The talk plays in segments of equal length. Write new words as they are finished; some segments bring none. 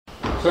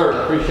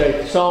Sir,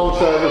 appreciate the song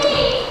service.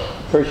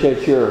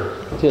 Appreciate your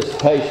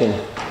participation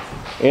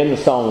in the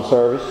song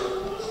service.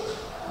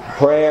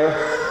 Prayer.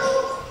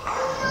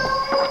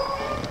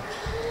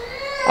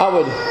 I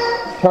would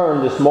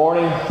turn this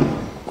morning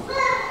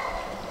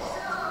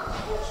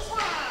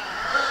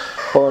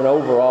for an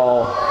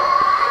overall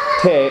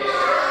text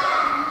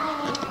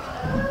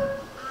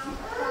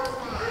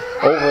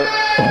over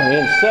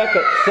in 2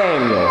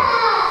 Samuel.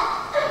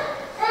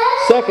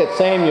 2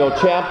 Samuel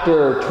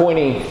chapter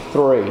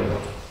 23.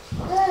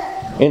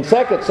 In 2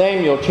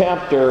 Samuel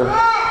chapter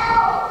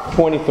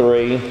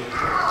 23,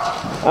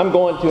 I'm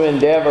going to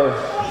endeavor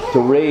to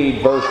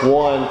read verse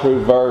 1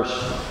 through verse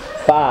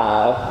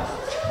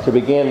 5 to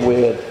begin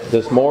with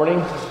this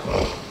morning.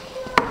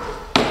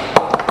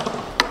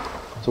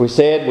 As we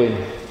said, we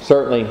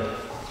certainly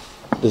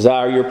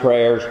desire your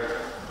prayers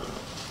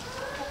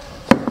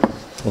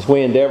as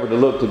we endeavor to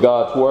look to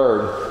God's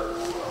Word.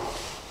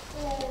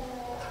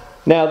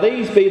 Now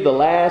these be the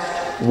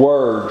last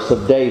words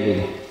of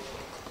David.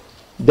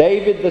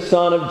 David the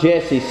son of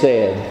Jesse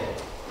said,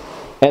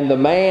 and the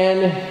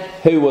man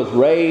who was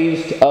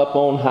raised up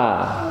on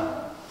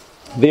high,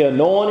 the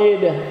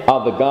anointed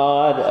of the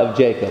God of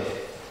Jacob,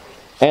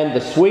 and the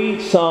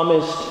sweet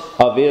psalmist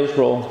of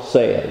Israel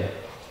said,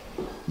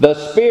 the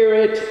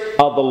Spirit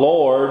of the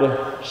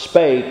Lord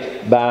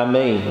spake by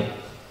me,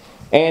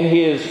 and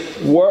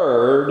His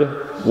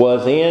word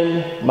was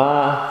in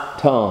my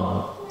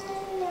tongue.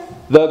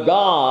 The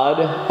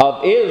God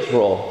of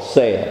Israel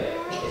said,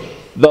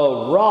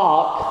 the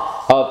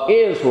rock of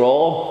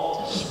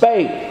Israel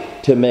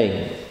spake to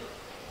me.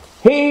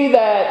 He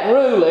that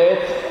ruleth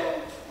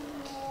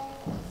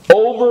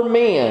over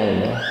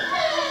men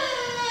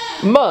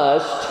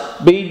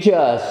must be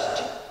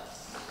just,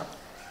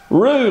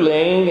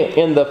 ruling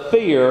in the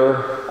fear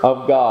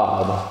of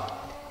God.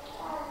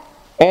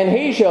 And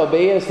he shall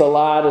be as the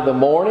light of the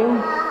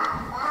morning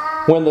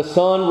when the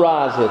sun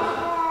riseth,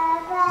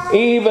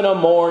 even a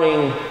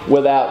morning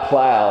without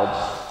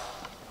clouds.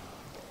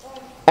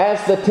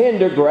 As the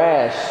tender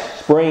grass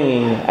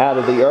springing out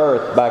of the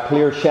earth by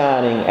clear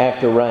shining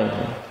after rain.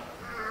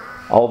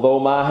 Although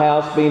my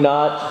house be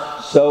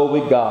not so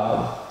with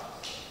God,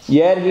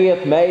 yet He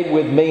hath made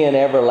with me an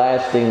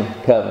everlasting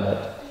covenant,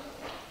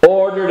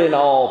 ordered in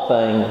all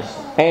things,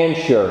 and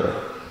sure.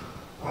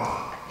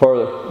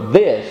 For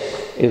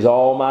this is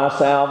all my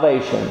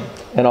salvation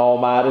and all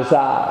my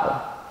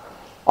desire,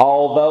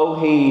 although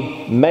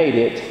He made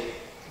it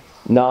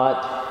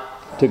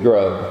not to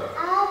grow.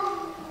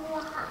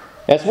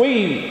 As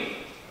we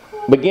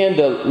begin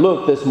to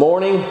look this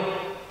morning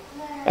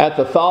at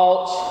the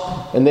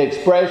thoughts and the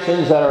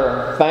expressions that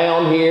are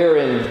found here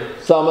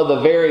in some of the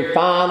very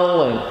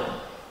final and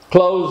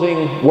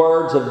closing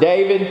words of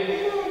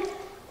David,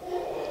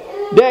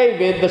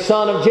 David, the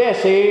son of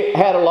Jesse,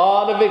 had a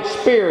lot of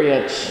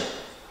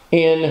experience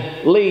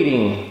in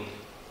leading.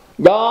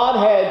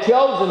 God had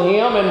chosen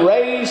him and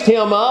raised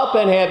him up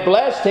and had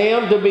blessed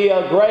him to be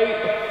a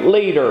great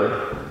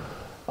leader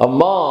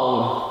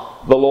among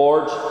the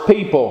Lord's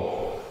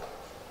people.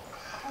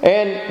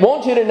 And I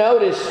want you to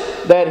notice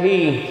that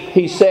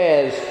he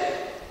says,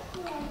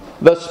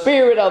 the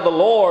Spirit of the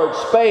Lord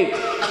spake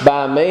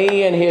by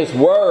me, and His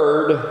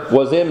word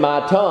was in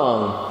my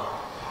tongue.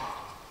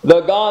 The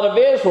God of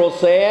Israel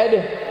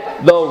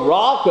said, the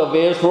rock of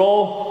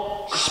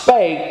Israel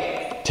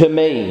spake to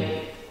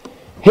me.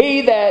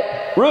 He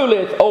that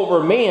ruleth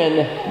over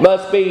men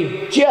must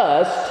be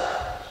just,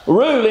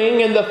 ruling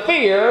in the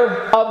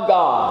fear of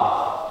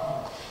God.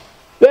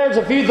 There's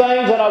a few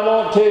things that I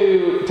want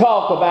to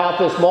talk about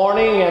this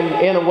morning,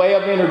 and in a way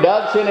of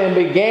introduction and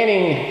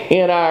beginning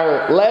in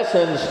our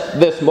lessons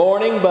this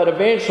morning, but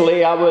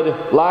eventually I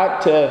would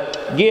like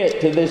to get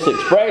to this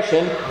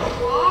expression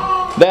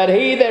that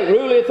he that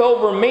ruleth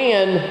over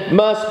men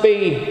must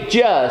be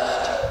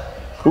just,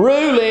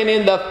 ruling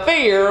in the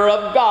fear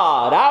of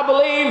God. I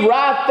believe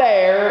right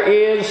there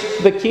is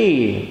the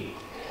key.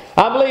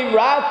 I believe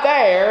right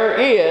there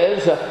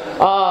is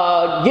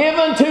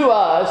given to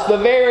us the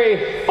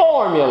very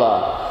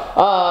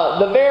formula,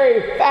 the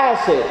very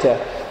facet,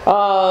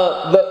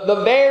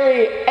 the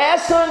very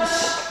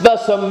essence, the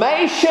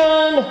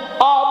summation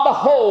of the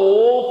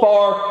whole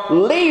for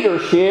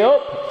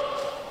leadership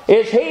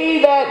is he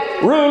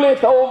that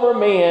ruleth over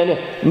men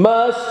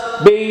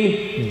must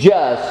be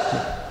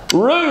just,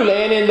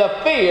 ruling in the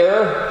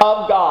fear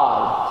of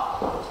God.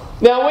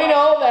 Now we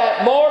know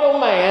that mortal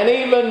man,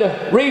 even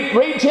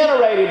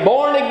regenerated,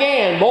 born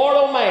again,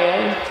 mortal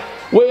man,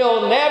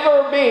 will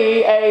never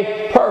be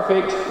a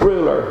perfect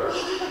ruler.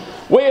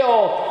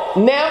 Will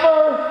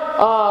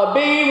never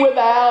be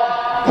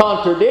without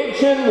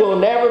contradiction, will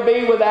never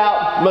be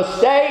without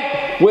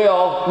mistake,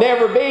 will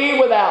never be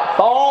without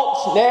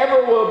faults,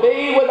 never will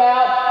be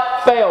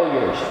without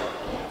failures.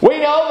 We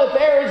know that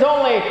there is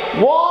only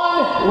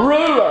one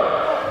ruler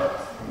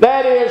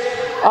that is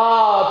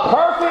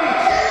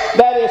perfect,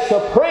 that is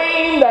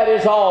supreme, that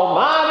is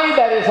almighty,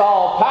 that is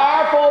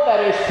all-powerful,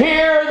 that is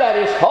pure, that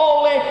is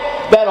holy,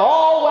 that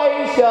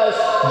always does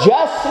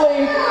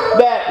justly,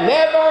 that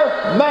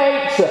never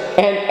makes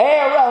an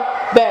error,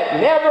 that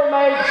never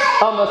makes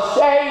a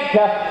mistake,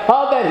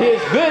 that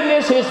His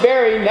goodness, His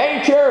very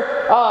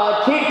nature,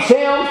 keeps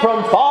Him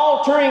from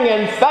faltering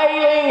and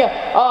failing.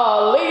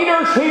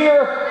 Leaders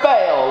here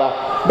fail.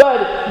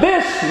 But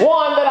this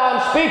one that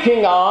I'm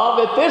speaking of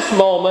at this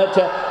moment,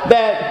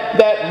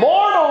 that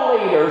mortal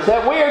leaders,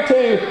 that we are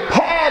to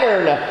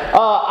pattern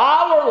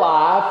our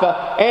life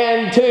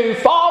and to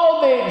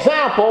follow the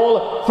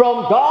example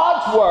from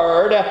God's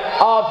Word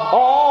of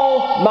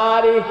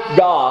Almighty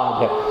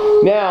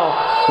God.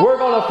 Now, we're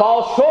going to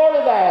fall short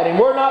of that, and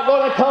we're not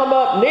going to come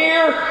up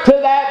near to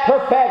that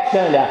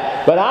perfection.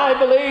 But I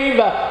believe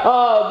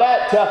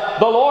that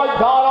the Lord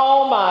God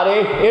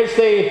Almighty is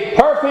the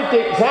perfect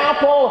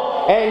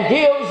example and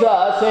gives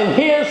us in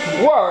His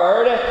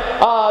Word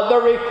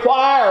the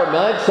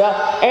requirements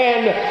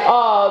and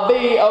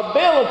the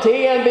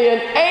ability and the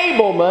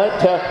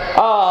enablement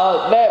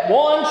that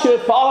one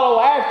should follow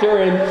after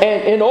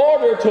in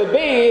order to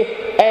be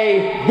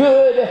a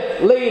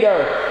good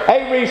leader,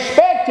 a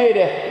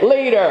respected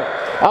leader.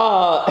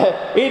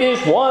 It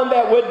is one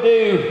that would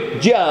do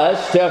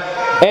just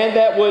and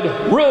that would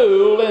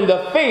rule in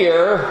the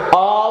fear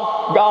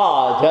of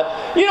God.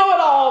 You know, it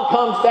all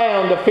comes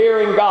down to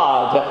fearing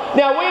God.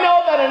 Now, we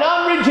know that an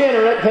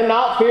unregenerate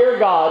cannot fear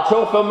God.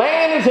 So if a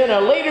man is in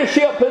a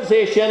leadership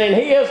position and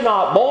he is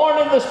not born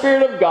of the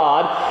Spirit of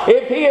God,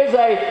 if he is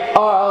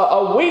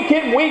a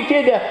wicked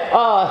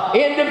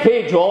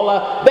individual,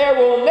 there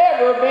will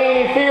never be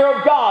any fear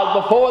of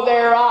God before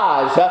their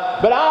eyes.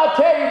 But I'll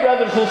tell you,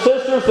 brothers and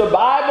sisters, the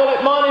Bible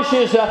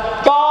admonishes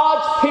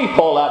God's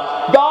people,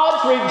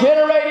 God's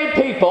regenerated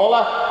people,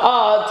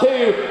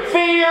 to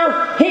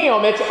fear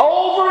Him. It's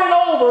over and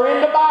over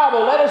in the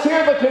Bible. Let us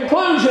hear the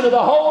conclusion of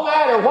the whole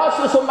matter. What's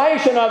the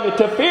summation of it?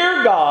 To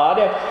fear God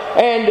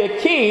and to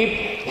keep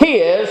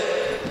His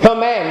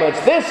commandments.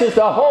 This is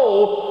the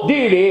whole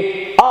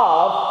duty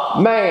of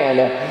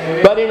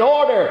man. But in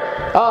order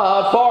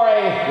for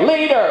a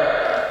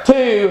leader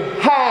to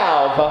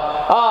have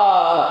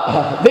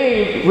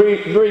the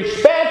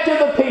respect of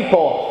the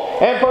people,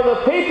 and for the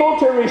people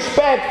to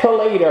respect the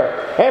leader,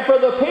 and for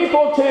the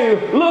people to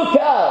look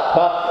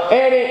up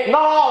and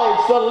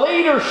acknowledge the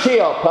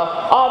leadership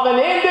of an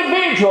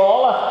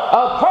individual,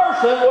 a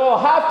person will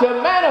have to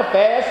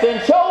manifest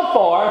and show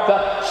forth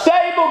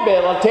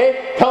stability,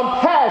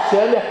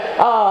 compassion,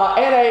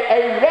 and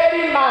a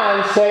ready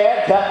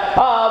mindset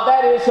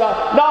that is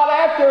not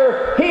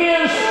after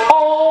his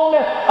own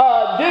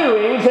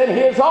doings and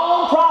his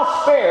own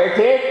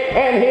prosperity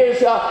and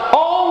his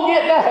own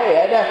getting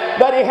ahead,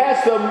 but he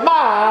has the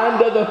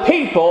mind of the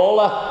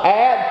people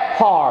at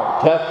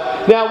heart.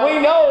 Now we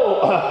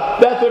know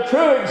that the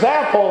true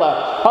example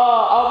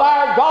of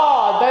our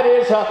God, that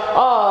is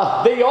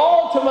the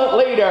ultimate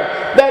leader,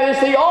 that is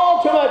the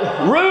ultimate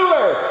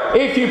ruler,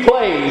 if you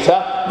please,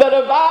 the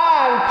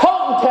divine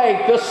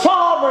potentate, the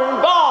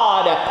sovereign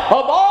God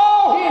of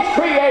all His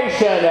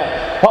creation,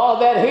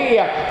 that He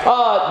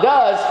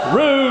does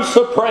rule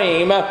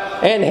supreme,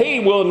 and He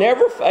will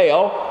never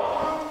fail,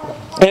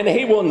 and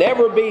He will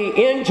never be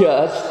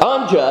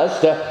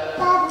unjust,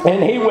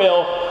 and He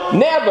will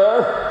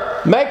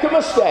never make a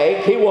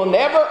mistake. He will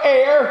never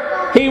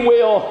err. He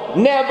will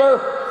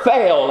never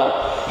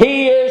fail.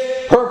 He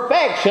is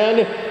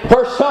perfection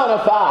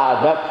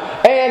personified.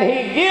 And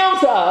He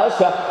gives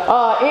us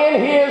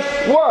in His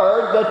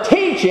Word the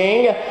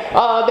teaching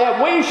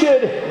that we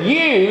should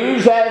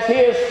use as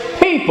His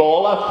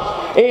people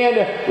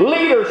in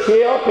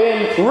leadership,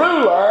 in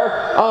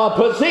ruler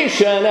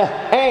position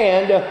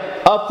and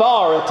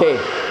authority.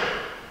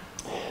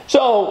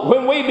 So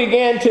when we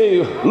begin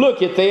to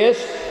look at this,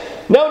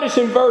 notice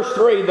in verse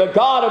 3, the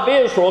God of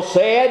Israel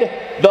said,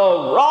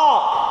 "The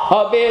rock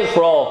of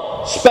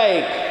Israel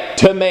spake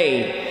to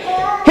me."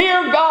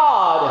 Here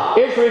God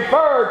is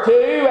referred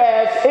to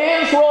as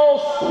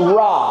Israel's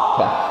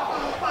rock.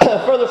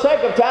 For the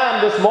sake of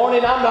time this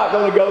morning, I'm not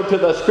going to go to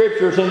the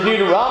scriptures in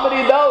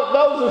Deuteronomy.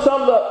 Those are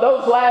some of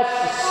those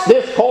last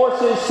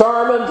discourses,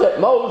 sermons that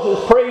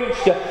Moses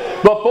preached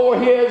before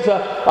his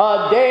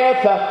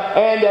death,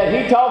 and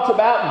he talks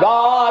about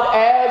God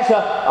as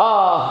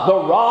the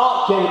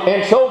rock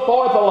and so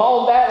forth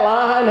along that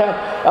line.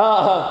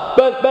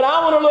 But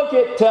I want to look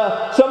at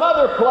some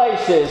other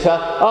places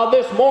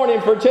this morning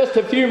for just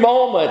a few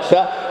moments.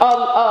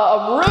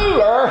 A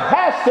ruler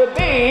has to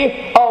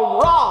be a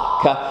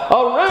rock.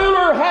 A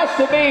ruler has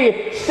to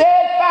be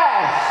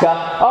steadfast.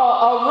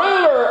 A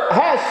ruler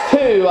has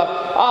to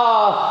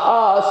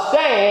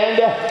stand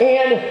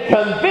in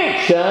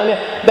conviction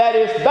that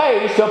is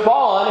based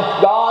upon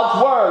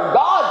God's Word.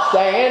 God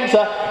stands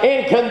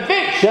in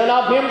conviction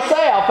of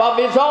Himself, of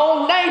His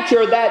own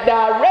nature that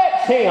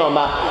directs Him,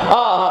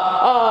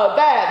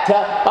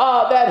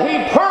 that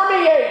He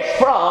permeates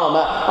from,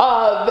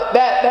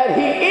 that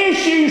He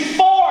issues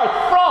forth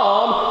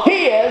from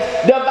His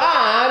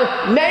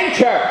divine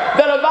nature.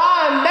 The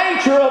divine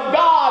nature of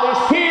God is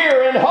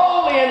pure and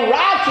holy and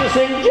righteous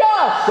and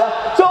just.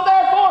 So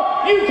therefore,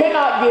 you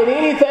cannot get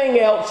anything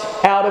else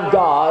out of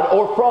God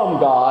or from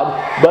God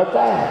but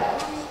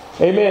that.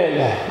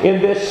 Amen.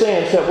 In this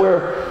sense that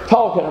we're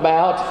talking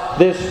about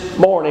this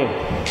morning.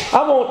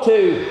 I want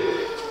to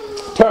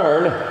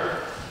turn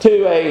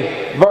to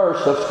a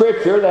verse of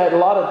Scripture that a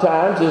lot of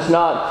times is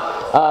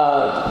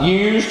not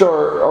used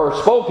or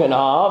spoken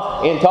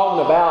of in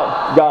talking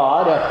about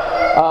God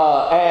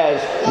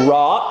as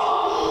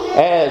rock,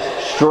 as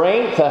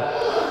strength.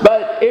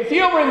 But if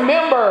you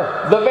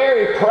remember the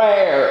very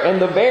prayer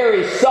and the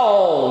very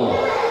song,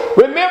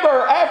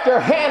 remember after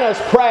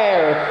Hannah's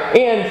prayer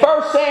in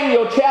 1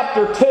 Samuel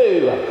chapter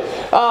 2,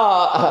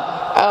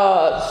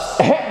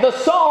 the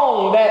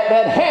song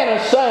that Hannah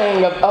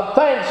sang of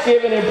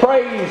thanksgiving and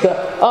praise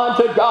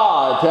unto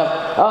God,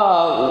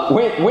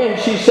 when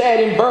she said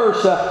in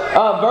verse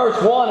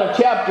 1 of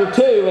chapter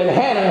 2, and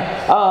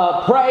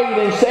Hannah prayed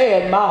and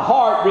said, "My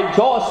heart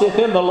rejoiceth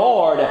in the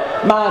Lord,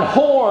 mine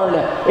horn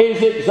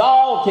is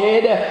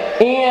exalted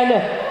in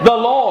the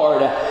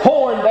Lord."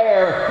 Horn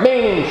there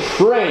meaning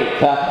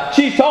strength.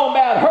 She's talking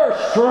about her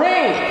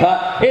strength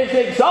is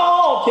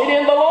exalted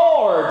in the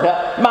Lord.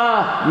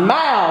 My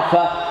mouth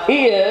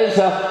is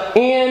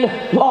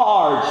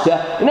enlarged.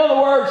 In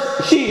other words,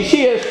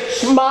 she is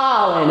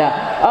smiling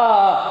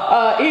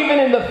even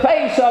in the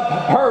face of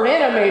her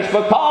enemies.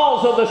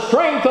 Because of the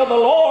strength of the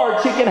Lord,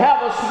 she can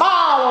have a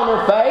smile on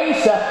her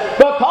face,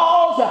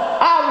 because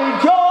I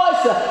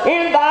rejoice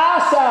in thy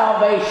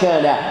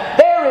salvation.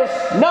 There is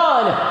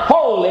none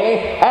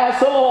holy as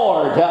the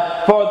Lord,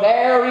 for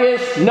there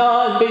is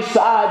none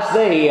besides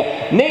thee.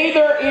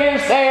 Neither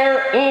is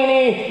there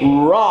any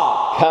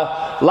rock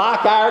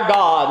like our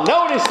God.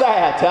 Notice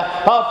that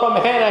from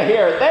Hannah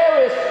here. There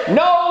is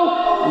no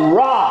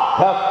rock.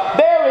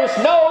 There is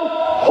no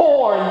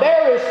horn.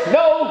 There is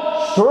no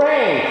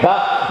strength.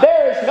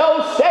 There is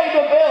no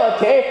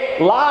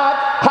stability like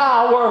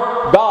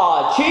our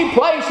God. She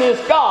places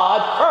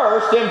God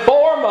first and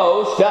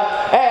foremost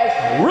as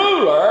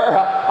ruler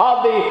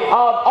of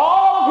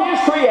all of His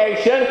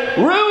creation,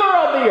 ruler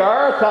of the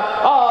earth,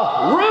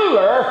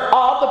 ruler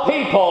of the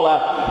people.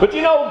 But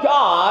you know,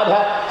 God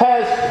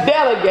has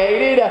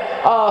delegated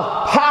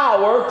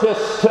power to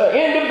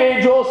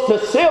individuals, to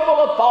civil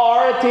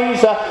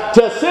authorities,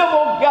 to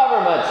civil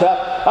governments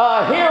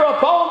here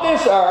upon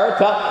this earth,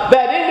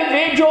 that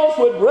individuals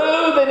would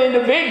rule, that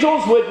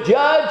individuals would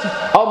judge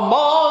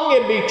among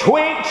and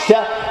betwixt,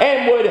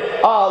 and would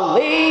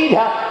lead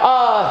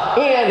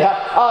in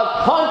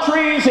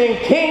countries and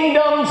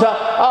kingdoms,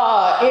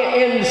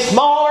 in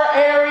smaller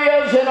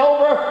areas and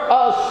over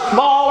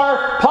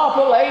smaller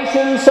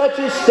populations such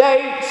as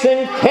states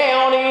and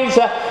counties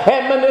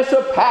and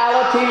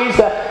municipalities.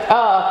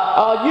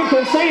 You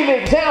can see the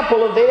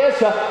example of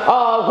this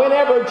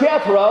whenever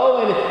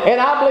Jethro,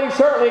 and I believe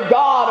certainly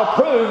God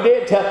approved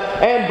it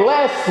and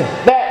blessed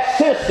that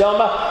system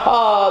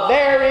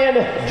there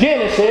in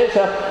Genesis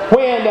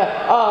when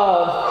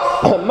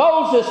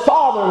Moses'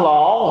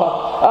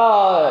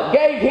 father-in-law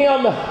gave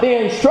him the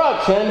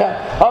instruction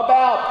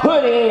about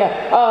putting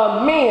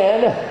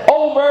men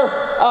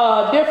over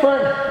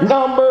different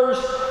numbers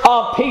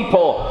of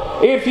people.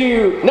 If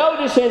you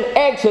notice in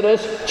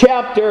Exodus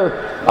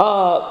chapter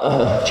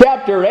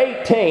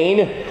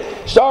 18,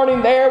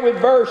 starting there with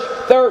verse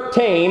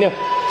 13,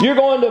 you're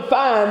going to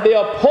find the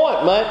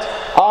appointment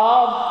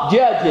of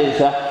judges.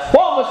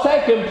 What was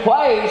taking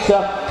place,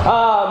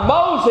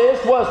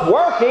 Moses was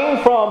working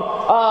from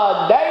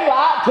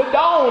daylight to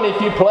dawn,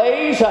 if you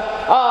please.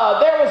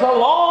 There was a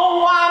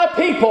long line of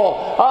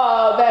people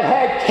that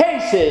had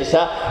cases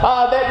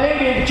that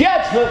needed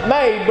judgment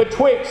made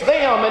betwixt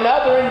them and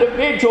other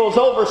individuals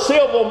over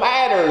civil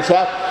matters.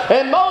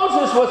 And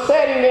Moses was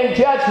setting in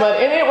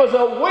judgment, and it was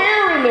a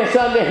weariness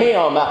unto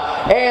him.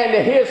 And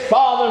his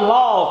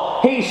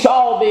father-in-law, he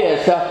saw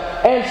this.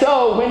 And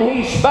so when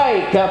he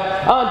spake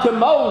unto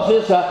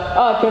Moses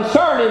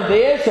concerning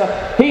this,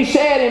 he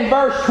said in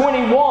verse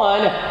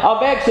 21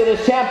 of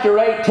Exodus chapter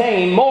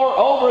 18,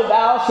 "Moreover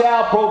thou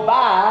shalt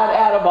provide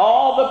out of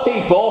all the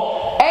people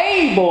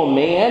able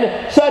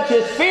men, such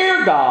as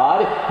fear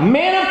God,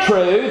 men of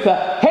truth,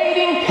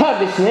 hating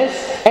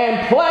covetousness,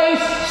 and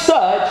place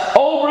such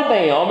over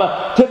them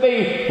to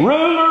be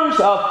rulers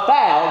of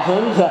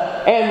thousands,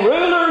 and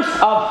rulers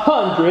of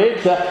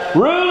hundreds,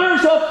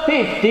 rulers of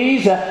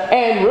fifties,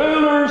 and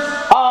rulers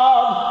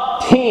of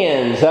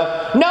tens."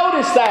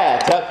 Notice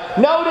that.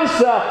 Notice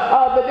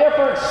the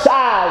different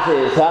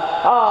sizes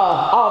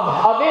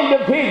of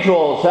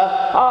individuals.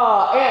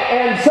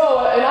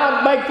 And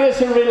I make this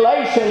in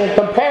relation and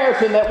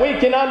comparison that we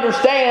can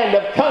understand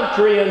of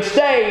country and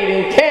state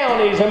and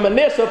counties and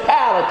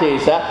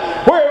municipalities,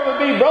 where it would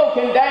be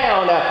broken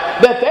down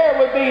that there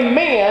would be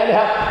men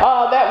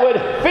that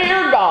would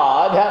fear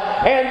God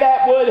and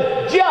that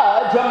would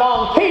judge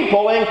among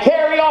people and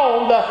carry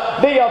on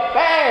the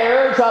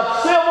affairs of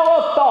civil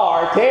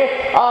authority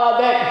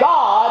that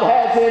God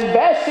has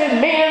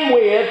invested men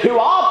with to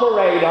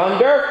operate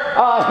under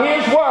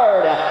His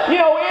Word. You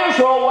know,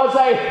 Israel was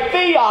a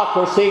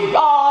theocracy.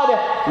 God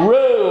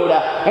ruled.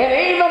 And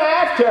even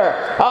after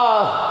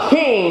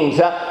kings,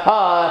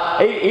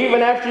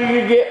 even after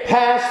you get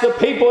past the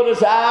people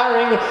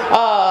desiring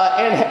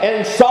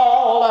and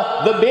Saul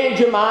Saul the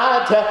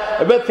Benjamite,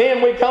 but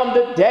then we come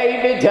to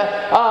David, who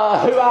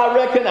I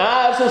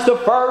recognize as the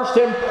first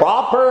and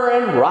proper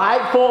and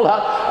rightful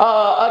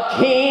a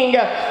king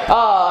there.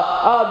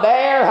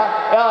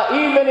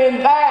 Even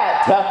in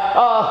that,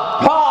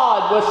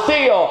 God was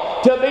still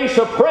to be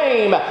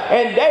supreme,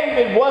 and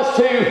David was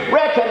to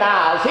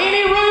recognize,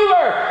 any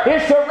ruler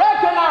is to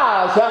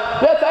recognize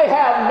that they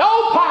have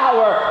no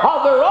power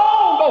of their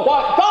own but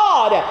what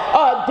God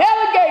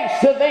delegates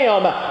to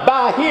them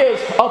by His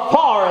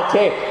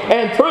authority,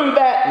 and through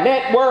that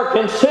network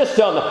and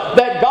system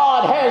that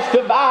God has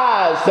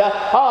devised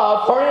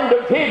for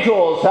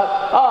individuals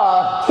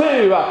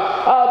to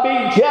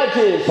be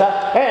judges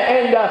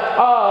and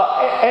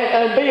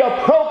be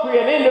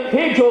appropriate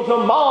individuals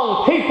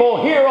among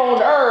people here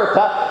on earth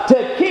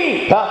to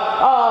keep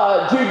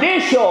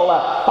judicial,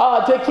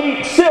 to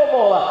keep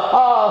civil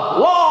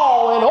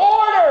law and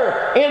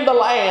order in the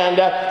land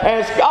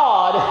as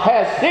God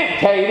has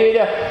dictated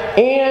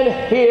in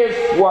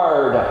His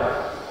Word.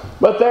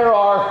 But there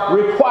are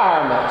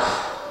requirements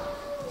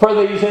for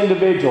these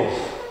individuals.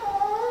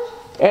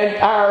 And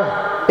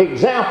our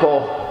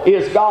example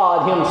is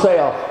God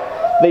Himself,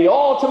 the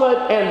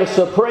ultimate and the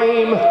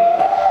supreme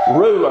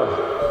ruler.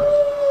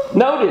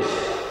 Notice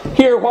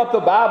here what the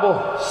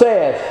Bible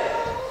says.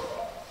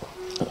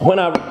 When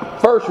I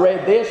first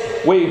read this,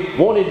 we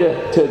wanted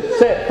to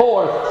set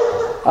forth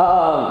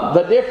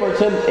the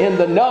difference in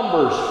the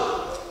numbers,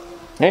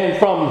 and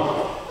from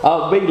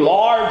big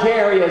large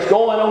areas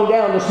going on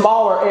down to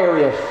smaller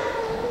areas.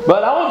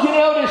 But I want you to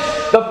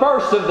notice the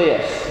first of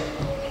this.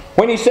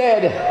 When he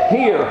said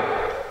here,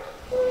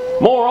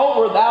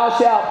 moreover, thou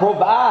shalt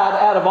provide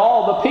out of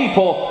all the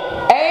people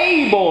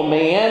able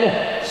men,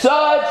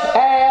 such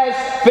as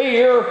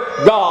fear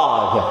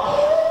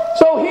God.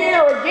 So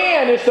here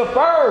again is the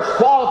first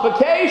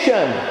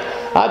qualification.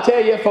 I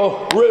tell you, if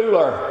a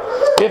ruler,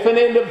 if an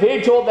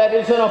individual that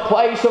is in a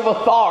place of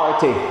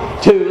authority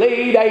to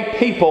lead a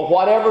people,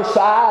 whatever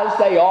size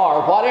they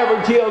are,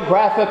 whatever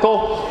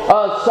geographical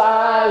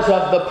size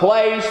of the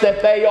place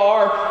that they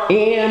are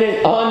in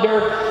and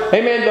under,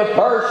 amen, the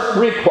first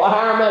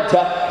requirement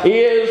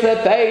is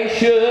that they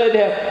should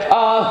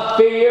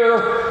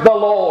fear the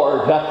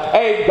Lord.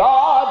 A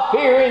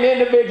God-fearing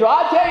individual.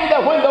 I tell you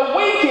that when the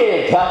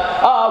wicked,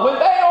 when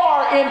they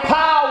are in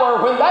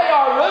power, when they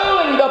are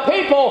ruling, the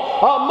people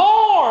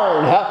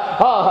mourn.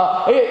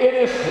 It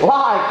is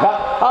like,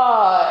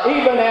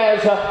 even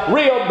as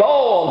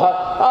Rehoboam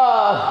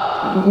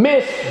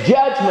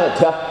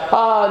misjudgment,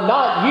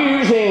 not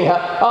using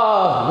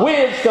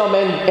wisdom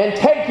and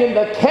taking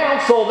the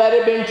counsel that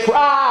had been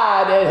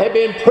tried and had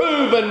been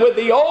proven with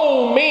the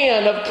old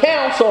men of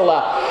counsel.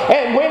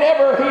 And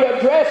whenever he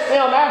addressed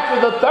them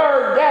after the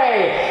third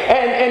day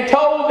and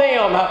told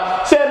them,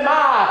 said,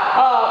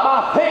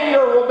 my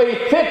finger will be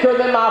thicker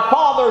than my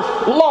father's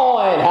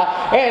loin,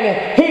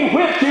 and he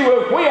whipped you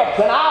with whips,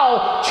 and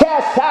I'll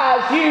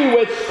chastise you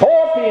with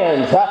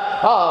scorpions.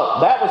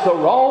 That was the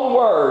wrong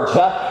words.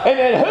 And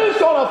then who's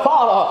going to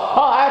follow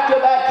after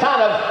that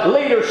kind of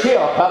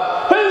leadership?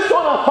 Who's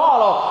going to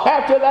follow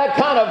after that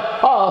kind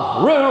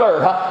of ruler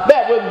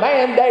that would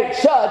mandate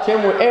such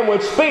and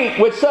would speak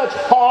with such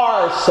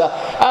harsh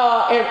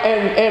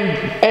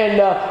and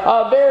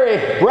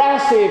very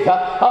brassy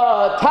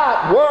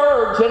type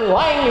words and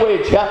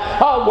language,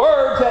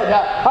 words that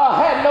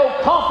had no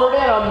comfort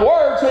in them,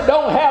 words that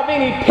don't have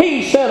any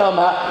peace in them,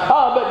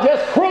 but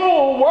just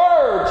cruel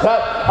words.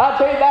 I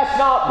tell you, that's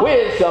not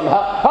wisdom.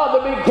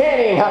 The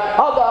beginning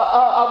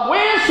of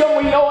wisdom,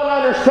 we know and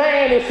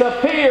understand, is the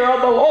fear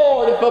of the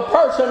Lord. If a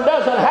person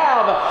doesn't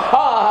have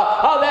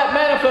that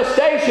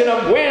manifestation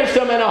of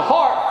wisdom and a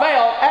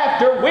heartfelt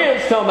after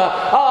wisdom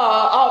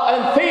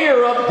and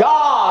fear of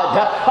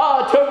God,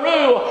 to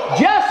rule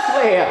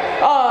justly,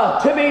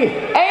 to be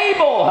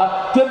able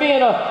to be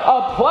in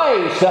a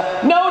place.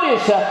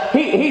 Notice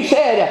he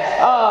said,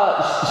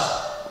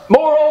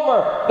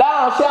 moreover,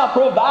 thou shalt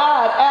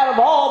provide out of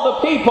all the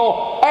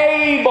people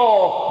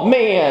able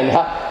men.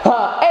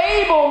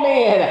 Able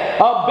men,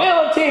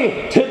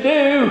 ability to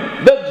do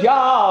the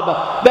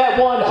job that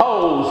one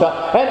holds.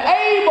 An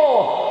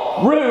able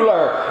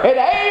ruler, an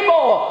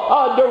able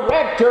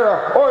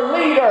director or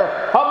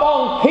leader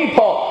among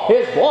people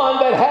is one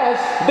that has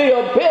the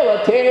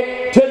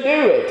ability to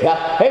do it.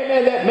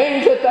 Amen. That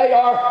means that they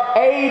are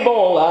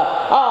able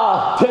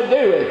to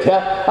do it.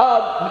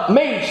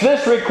 Meets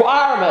this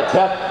requirement.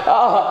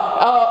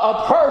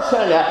 A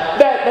person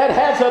that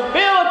has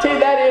ability,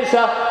 that is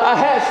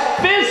has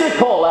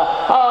physical,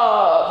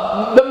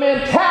 the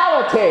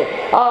mentality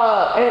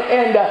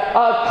and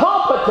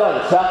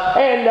competence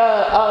and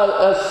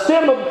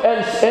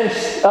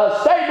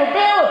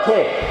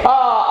stability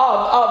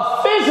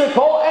of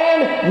physical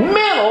and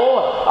mental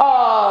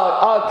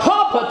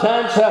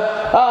competence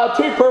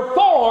to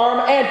perform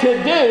and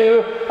to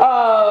do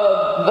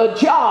the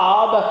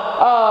job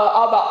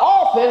of the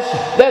office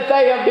that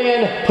they have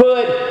been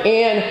put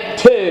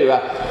into.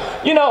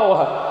 You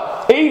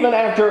know, even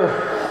after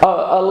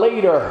a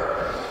leader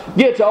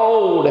gets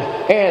old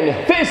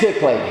and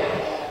physically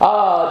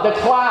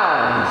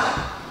declines,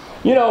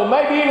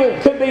 maybe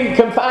even could be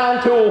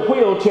confined to a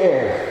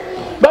wheelchair.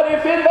 But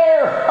if in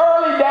their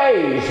early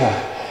days,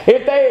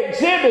 if they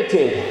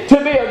exhibited to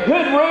be a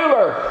good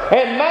ruler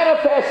and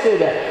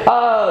manifested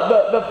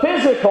the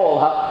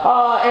physical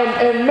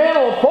and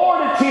mental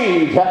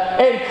fortitude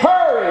and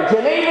courage,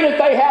 and even if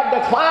they have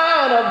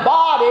decline of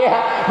body,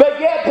 but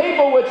yet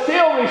people would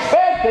still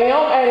respect them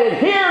and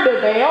adhere to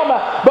them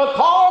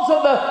because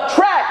of the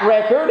track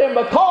record and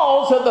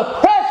because of the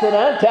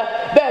precedent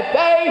that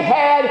they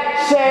had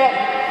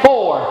set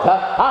forth.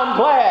 I'm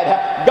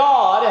glad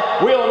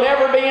God will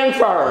never be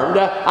infirmed.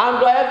 I'm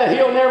glad that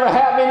He'll never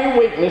have any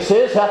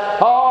weaknesses.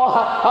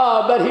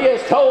 But He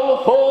is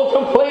total, full,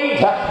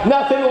 complete,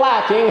 nothing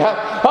lacking.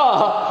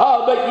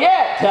 But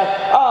yet,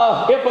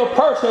 if a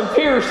person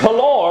fears the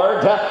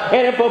Lord,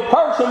 and if a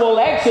person will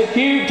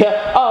execute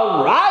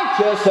a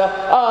righteous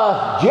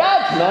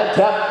judgment,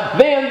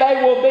 then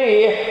they will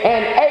be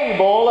an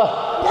able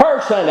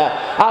person.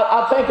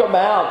 I think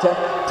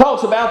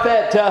talks about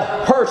that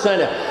person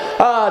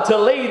to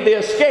lead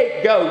the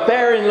scapegoat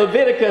there in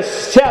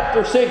Leviticus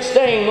chapter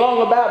 16,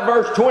 long about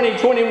verse 20,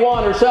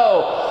 21 or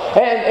so.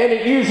 And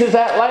it uses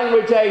that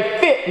language, a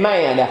fit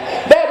man.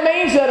 That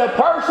means that a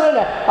person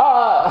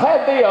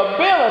had the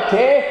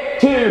ability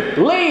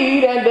to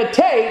lead and to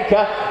take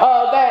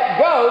that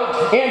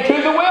goat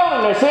into the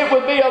wilderness. It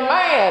would be a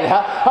man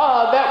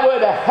that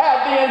would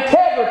have the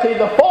integrity,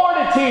 the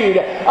fortitude,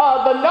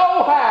 the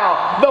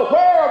know-how, the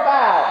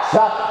whereabouts,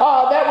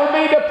 that would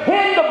be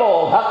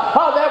dependable,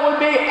 that would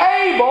be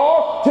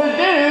able to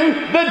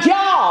do the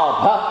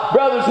job.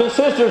 Brothers and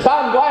sisters,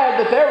 I'm glad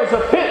that there was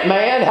a fit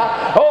man,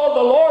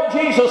 the Lord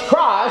Jesus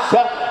Christ,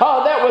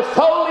 that was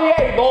totally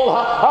able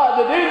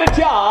to do the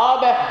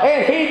job,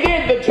 and He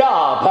did the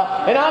job.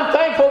 And I'm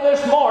thankful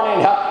this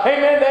morning,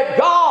 amen, that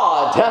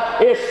God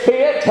is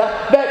fit,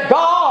 that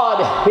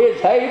God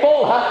is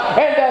able,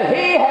 and that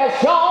He has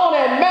shown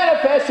and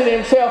manifested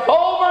Himself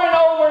over and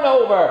over and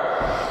over.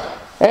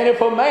 And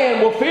if a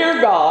man will fear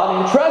God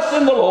and trust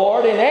in the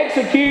Lord and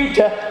execute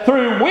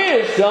through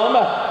wisdom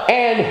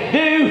and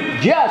do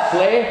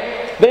justly,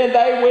 then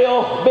they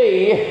will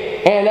be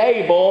an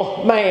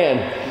able man.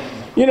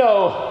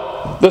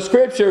 The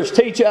Scriptures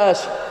teach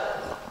us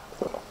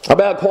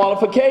about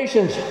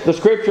qualifications. The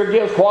Scripture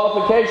gives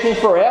qualifications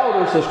for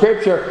elders. The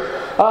Scripture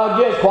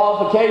gives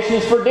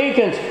qualifications for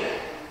deacons.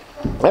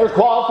 There's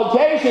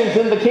qualifications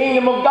in the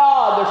kingdom of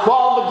God. There's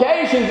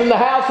qualifications in the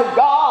house of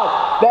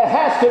God that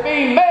has to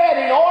be met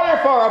in order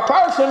for a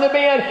person to be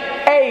an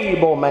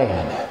able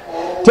man,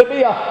 to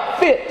be a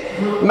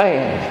fit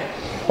man.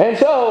 And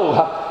so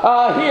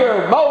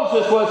here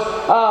Moses was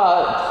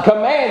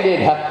commanded,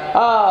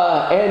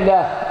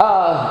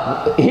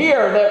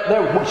 here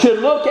that should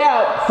look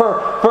out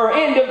for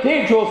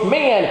individuals,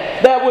 men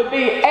that would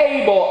be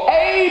able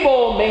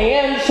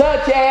men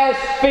such as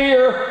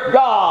fear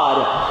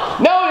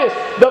God. Notice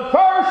the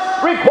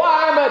first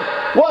requirement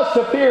was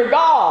to fear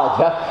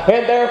God,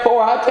 and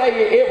therefore I tell you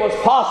it was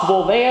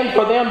possible then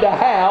for them to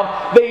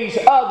have these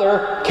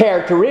other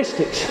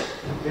characteristics.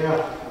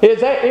 Yeah.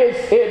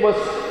 It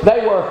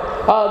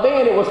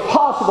was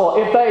possible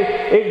if they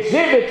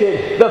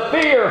exhibited the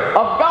fear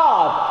of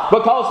God,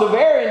 because the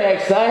very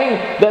next thing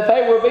that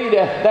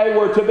they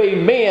were to be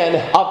men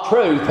of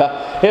truth.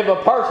 If a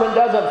person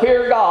doesn't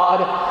fear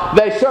God,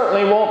 they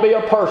certainly won't be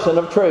a person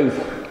of truth.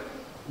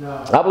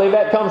 No. I believe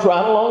that comes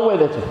right along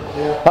with it.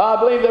 Yeah. I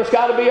believe there's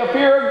got to be a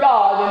fear of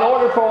God in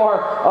order for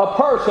a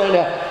person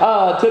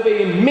to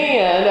be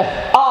men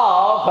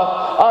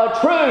of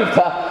truth,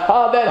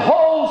 that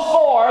holds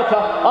forth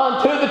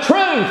unto the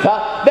truth,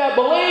 that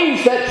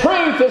believes that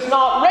truth is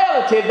not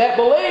relative, that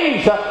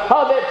believes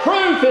that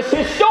truth is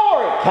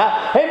historic,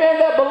 amen,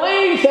 that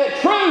believes that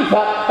truth,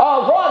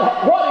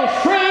 what is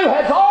true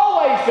has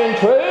always been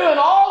true and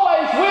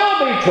always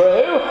will be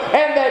true,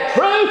 and that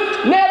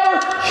truth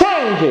never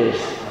changes.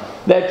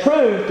 That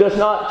truth does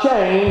not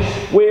change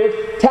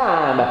with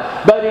time,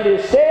 but it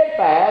is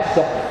steadfast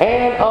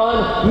and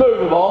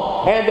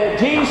unmovable, and that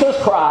Jesus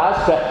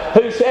Christ,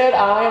 who said,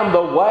 I am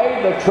the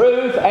way, the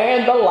truth,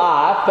 and the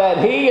life, that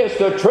He is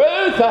the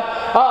truth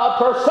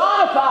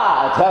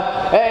personified.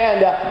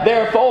 And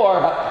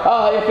therefore,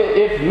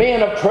 if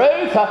men of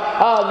truth,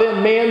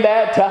 then men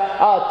that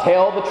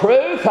tell the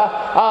truth,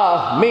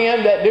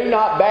 men that do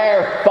not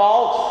bear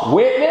false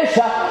witness,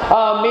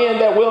 men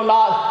that will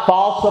not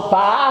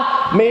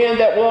falsify, men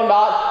that will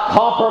not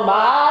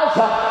compromise,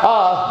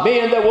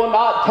 men that will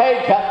not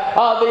take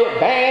the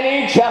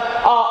advantage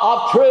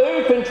of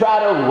truth and try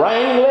to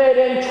wrangle it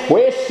and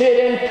twist it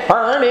and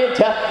turn it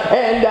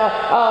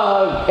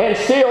and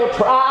still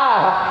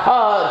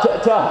try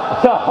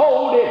to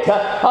hold it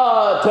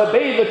to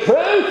be the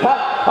truth.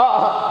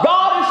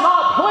 God is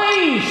not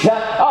pleased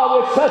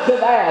with such as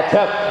that.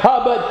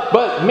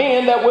 But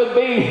men that would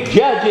be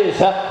judges,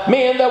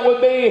 men that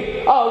would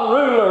be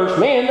rulers,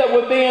 men that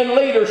would be in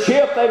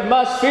leadership, they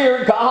must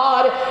fear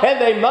God, and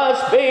they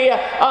must be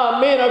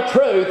men of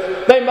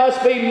truth. They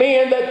must be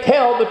men that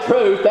tell the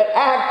truth, that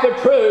act the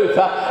truth,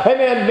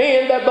 amen,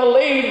 men that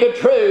believe the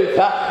truth.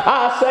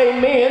 I say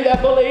men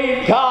that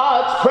believe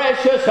God's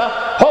precious,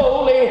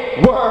 holy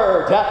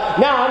Word.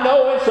 Now I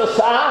know in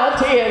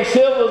society and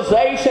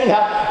civilization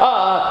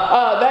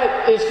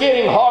that is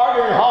getting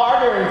harder and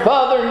harder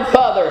and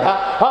further.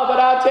 But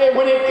I tell you,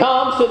 when it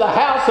comes to the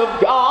house of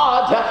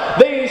God,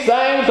 these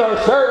things are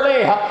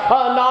certainly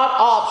not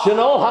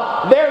optional.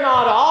 They're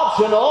not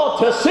optional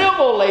to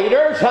civil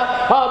leaders,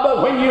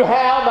 but when you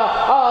have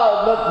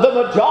the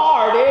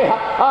majority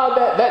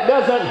that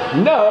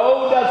doesn't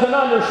know, doesn't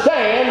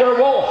understand, or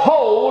won't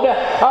hold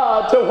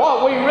to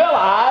what we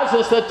realize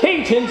is the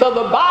teachings of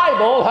the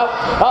Bible,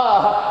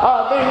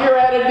 then you're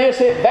at a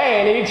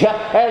disadvantage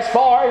as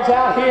far as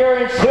out here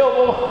in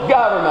civil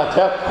government.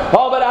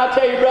 But I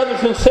tell you,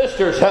 brothers and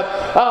sisters,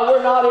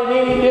 we're not at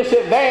any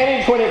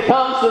disadvantage when it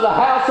comes to the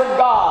house of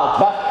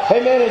God.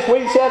 Amen. As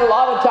we've said a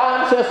lot of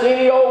times, just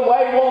any old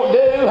way won't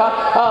do.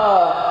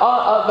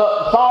 The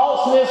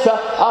falseness,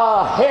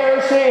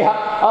 heresy,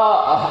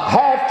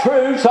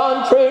 half-truths,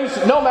 untruths,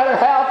 no matter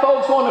how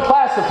folks want to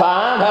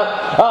classify them,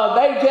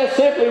 they just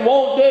simply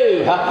won't do.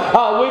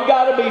 We've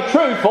got to be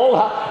truthful,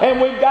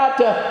 and we've got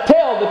to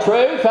tell the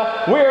truth.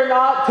 We're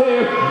not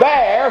to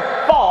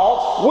bear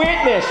false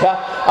witness.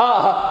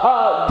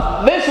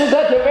 This is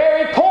at the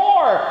very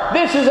core.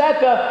 This is at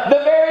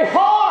the very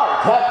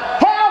heart.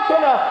 How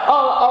can a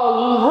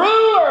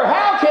ruler,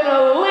 how can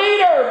a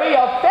leader be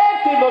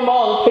effective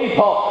among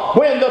people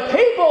when the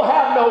people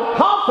have no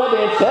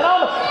confidence in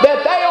them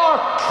that they are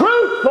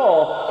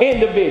truthful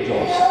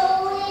individuals?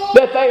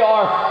 That they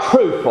are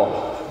truthful.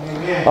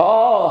 Amen.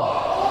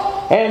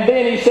 Oh, and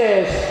then he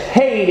says,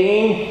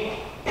 hating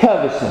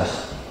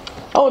covetousness.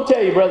 I want to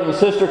tell you, brother and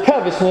sister,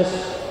 covetousness,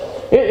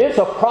 it's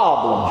a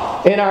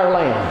problem in our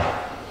land.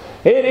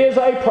 It is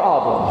a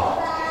problem.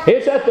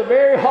 It's at the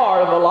very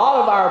heart of a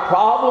lot of our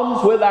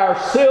problems with our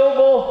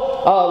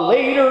civil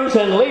leaders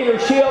and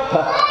leadership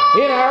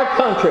in our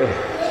country.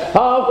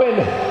 When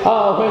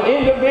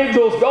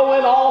individuals go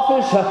in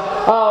office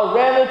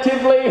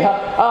relatively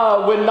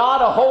with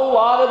not a whole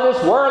lot of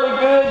this worldly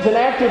goods, and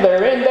after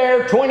they're in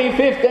there 20,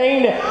 20,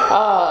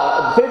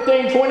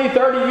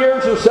 30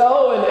 years or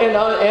so and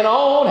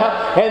on,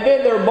 and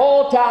then they're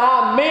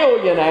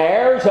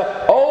multi-millionaires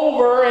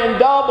over and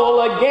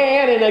double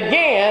again and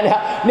again.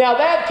 Now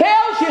that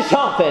tells you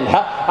something.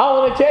 I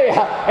want to tell you,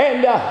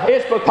 and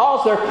it's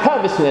because they're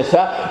covetousness.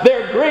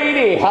 They're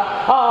greedy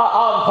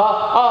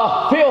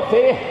of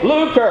filthy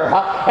lucre,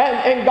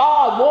 and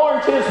God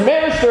warns His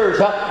ministers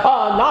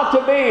not to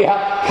be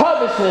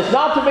covetousness,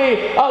 not to be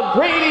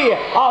greedy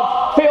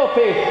of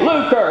filthy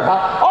lucre.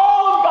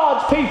 All of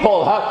God's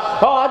people,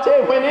 I tell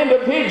you, when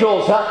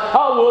individuals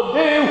will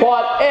do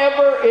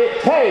whatever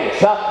it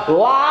takes,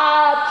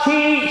 lie,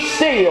 cheat,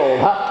 steal,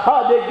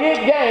 to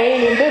get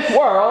gain in this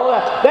world,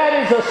 that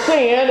is a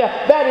sin,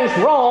 that is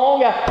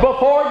wrong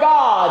before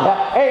God,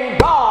 and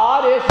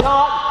God is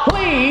not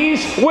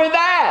pleased with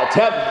that.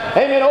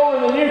 And then over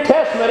in the New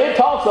Testament, it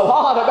talks a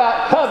lot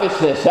about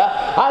covetousness.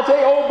 I tell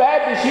you, old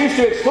Baptists used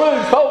to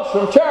exclude folks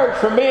from church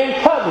from being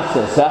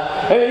covetous.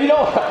 And you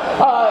don't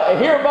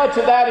hear much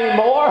of that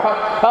anymore.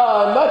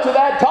 Much of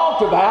that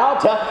talked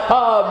about.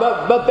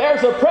 But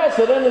there's a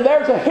precedent and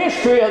there's a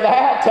history of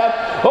that.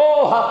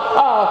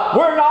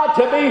 We're not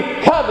to be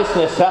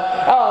covetous.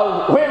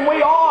 When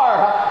we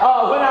are,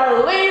 when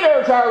our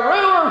leaders, our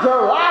rulers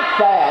are like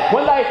that,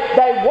 when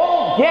they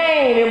won't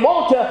gain and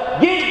want to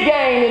get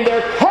gain in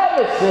their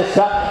covetousness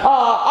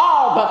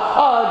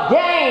of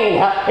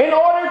gain in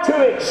order to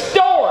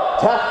extort,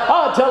 to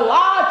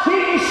lie,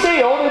 cheat, and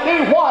steal, to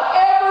do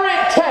whatever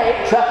it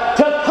takes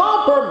to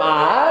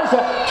compromise,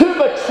 to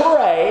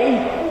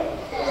betray.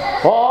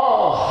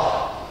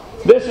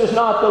 This is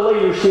not the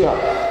leadership.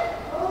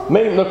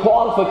 Meaning the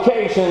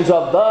qualifications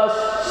of thus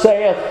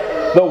saith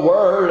the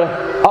word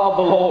of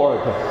the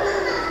Lord.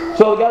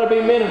 So there got to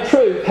be men of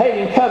truth,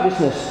 hating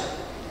covetousness,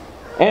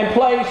 and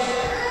place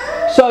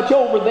such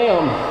over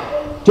them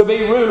to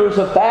be rulers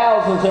of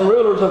thousands and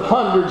rulers of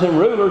hundreds and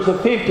rulers of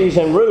 50s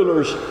and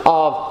rulers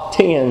of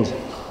 10s.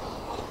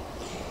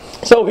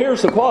 So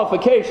here's the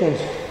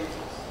qualifications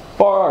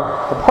for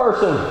a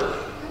person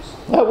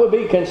that would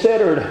be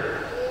considered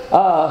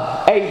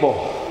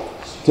able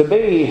to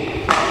be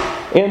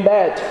in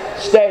that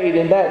state,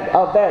 in that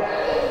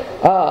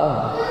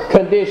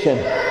condition.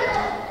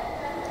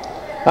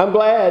 I'm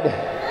glad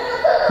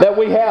that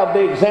we have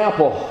the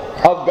example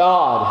of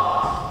God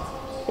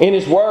in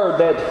His Word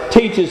that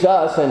teaches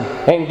us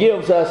and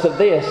gives us of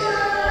this.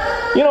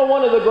 You know,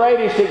 one of the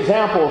greatest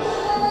examples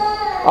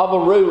of a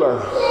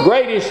ruler,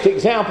 greatest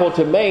example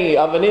to me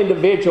of an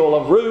individual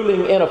of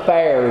ruling in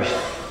affairs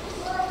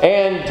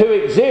and to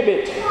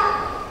exhibit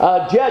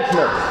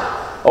judgment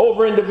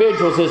over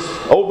individuals is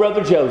old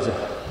brother Joseph.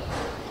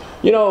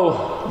 You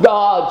know,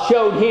 God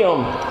showed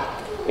him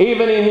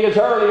even in his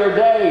earlier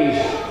days,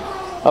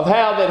 of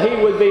how that he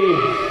would be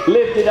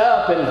lifted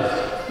up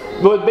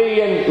and would be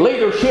in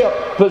leadership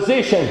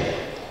position.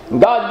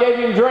 God gave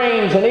him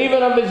dreams, and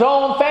even of his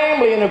own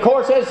family. And of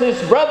course, as his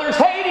brothers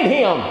hated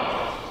him,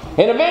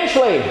 and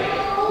eventually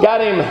got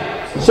him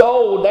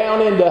sold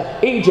down into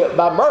Egypt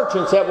by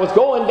merchants that was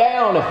going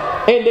down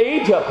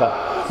into Egypt.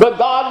 But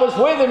God was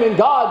with him, and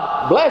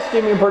God blessed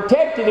him and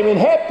protected him and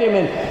helped him.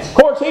 And of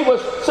course, he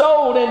was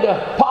sold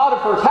into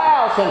Potiphar's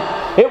house, and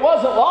it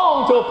wasn't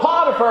long till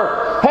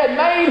Potiphar had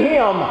made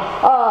him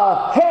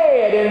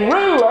head and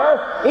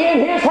ruler in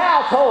his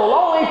household.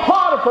 Only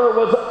Potiphar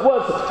was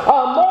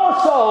more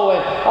so,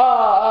 and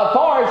as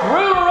far as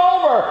ruler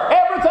over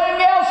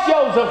everything else.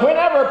 Joseph,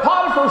 whenever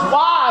Potiphar's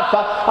wife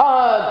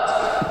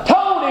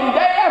told him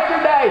day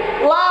after day,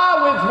 lie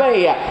with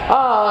me,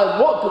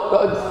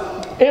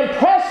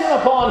 impressing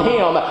upon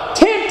him,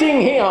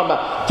 tempting him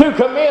to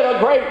commit a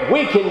great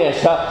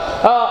wickedness,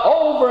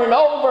 over and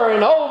over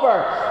and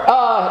over,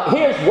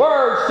 his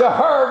words to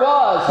her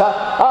was,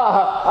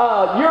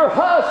 your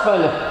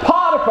husband,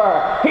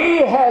 Potiphar,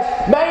 he has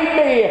made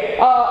me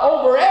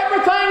over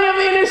everything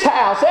in his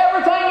house.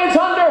 Everything is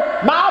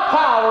under my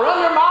power,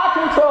 under my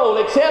control,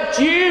 except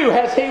you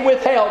has he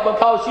withheld,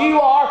 because you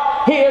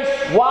are his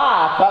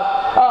wife.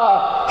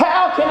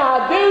 How can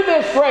I do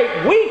this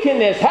great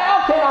wickedness?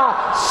 How can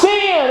I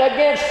sin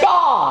against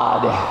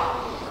God?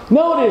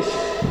 Notice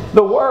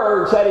the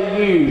words that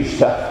he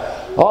used.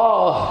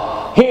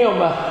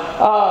 Him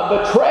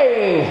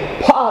betraying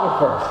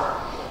Potiphar,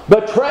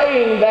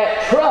 betraying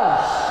that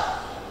trust,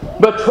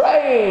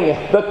 betraying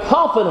the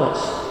confidence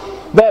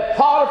that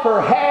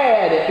Potiphar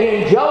had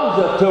in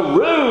Joseph to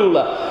rule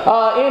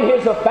in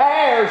his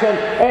affairs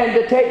and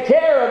to take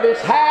care of his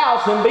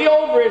house and be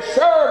over his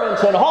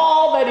servants and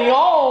all that he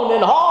owned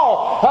and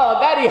all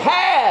that he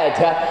had.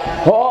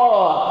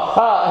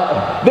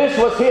 This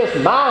was his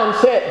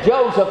mindset,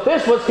 Joseph.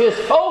 This was his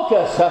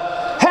focus.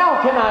 How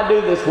can I do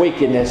this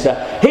wickedness?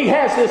 He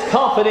has this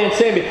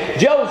confidence in me.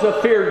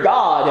 Joseph feared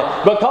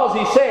God because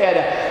he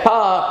said,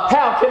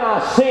 how can I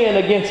sin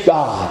against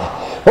God?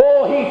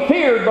 Oh, he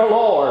feared the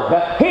Lord.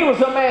 He was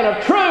a man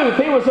of truth.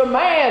 He was a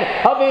man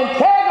of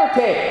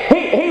integrity.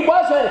 He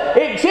wasn't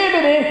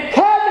exhibiting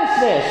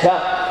covetousness.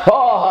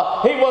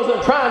 He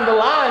wasn't trying to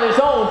line his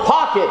own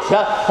pockets,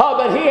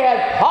 but he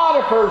had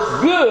Potiphar's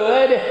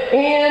good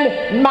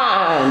in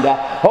mind.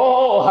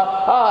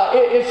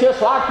 It's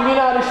just like the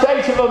United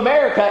States of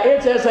America.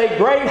 It's as a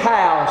great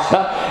house,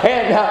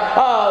 and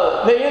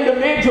the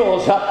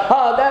individuals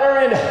that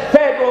are in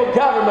federal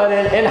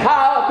government and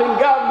high up in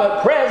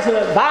government,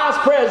 president, vice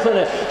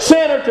president,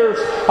 senators,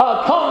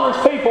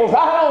 congresspeople,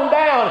 right on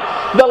down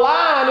the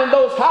line in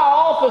those high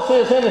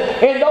offices and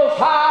in those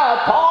high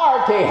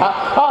authority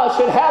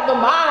should have the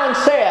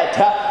mindset,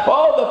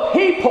 the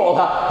people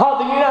of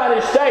the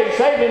United States,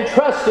 they've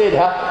entrusted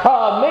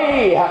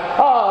me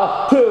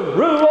to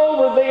rule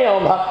over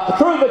them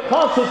through the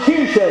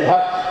Constitution,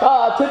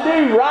 to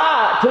do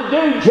right, to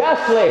do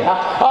justly.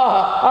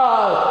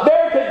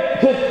 They're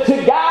to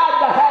guide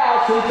the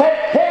house and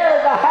take care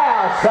of the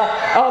house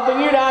of the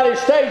United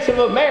States of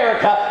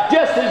America,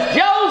 just as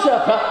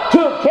Joseph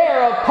took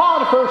care of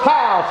Potiphar's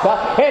house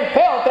and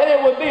felt that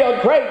it would be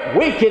a great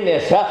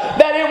wickedness,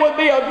 that it would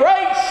be a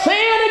great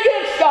sin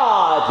against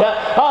God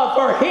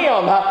for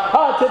him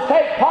to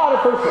take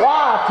Potiphar's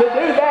wife to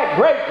do that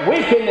great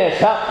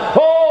wickedness.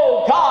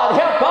 Oh, God,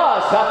 help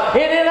us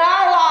and in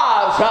our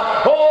lives,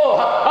 that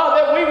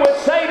we would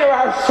say to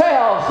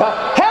ourselves,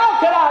 how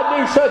could I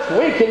do such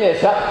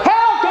wickedness?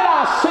 How could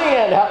I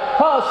sin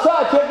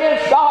such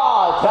against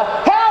God?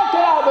 How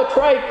could I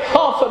betray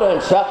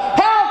confidence?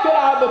 How could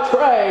I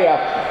betray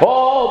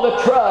all the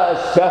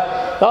trust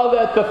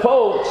that the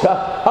folks,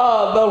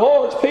 the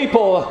Lord's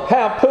people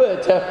have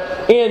put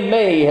in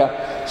me?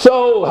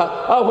 So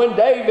when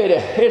David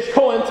is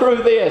going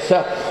through this,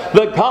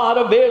 the God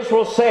of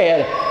Israel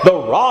said, the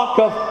rock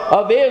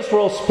of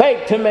Israel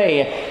spake to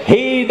me,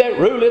 he that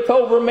ruleth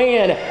over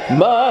men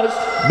must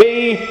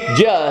be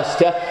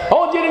just. I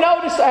want you to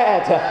notice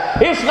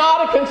that. It's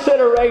not a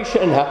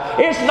consideration.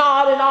 It's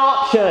not an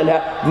option.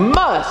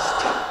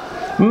 Must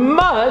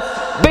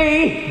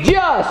be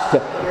just.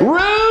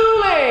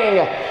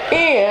 Ruling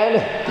in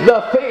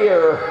the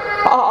fear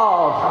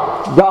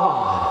of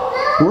God.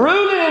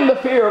 Ruling in the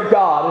fear of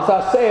God. As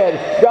I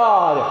said,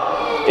 God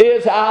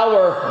is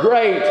our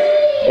great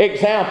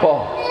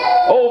example.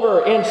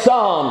 Over in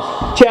Psalms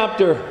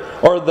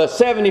the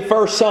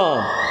 71st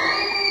Psalm.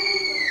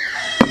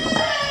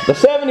 The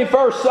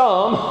 71st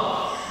Psalm,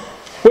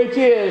 which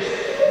is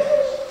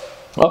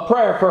a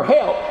prayer for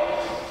help.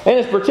 And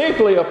it's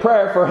particularly a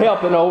prayer for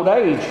help in old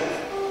age.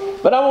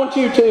 But I want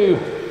you to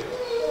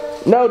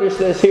notice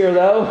this here,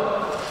 though,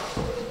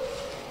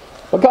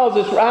 because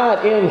it's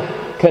right in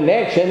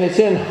connection, it's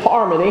in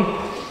harmony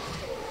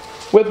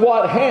with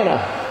what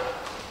Hannah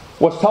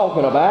was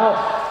talking about.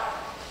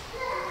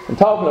 And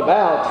talking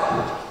about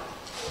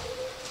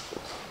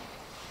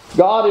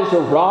God is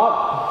a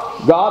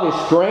rock, God is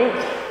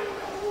strength,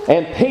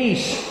 and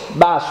peace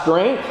by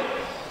strength.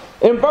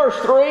 In verse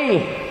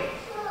 3,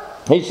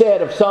 He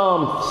said of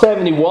Psalm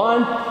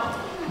 71,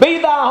 "Be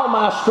thou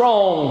my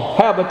strong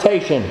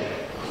habitation,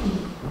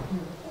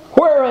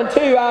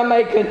 whereunto I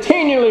may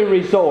continually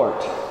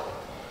resort.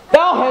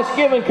 Thou hast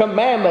given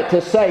commandment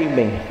to save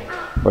me,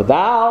 for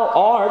thou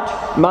art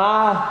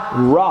my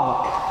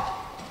rock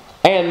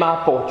and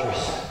my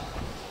fortress."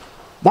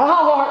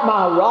 Thou art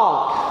my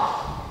rock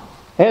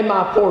and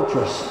my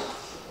fortress.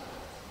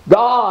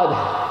 God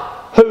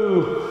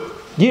who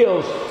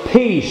gives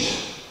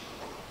peace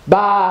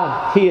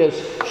by His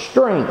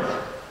strength.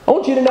 I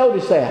want you to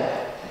notice that.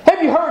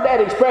 Have you heard that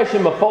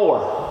expression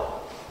before?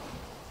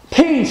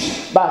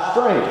 Peace by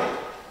strength.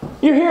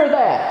 You hear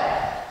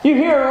that. You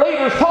hear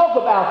leaders talk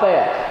about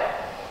that.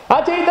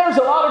 I tell you, there's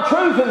a lot of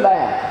truth in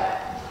that.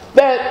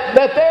 That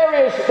there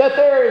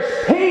is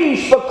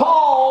peace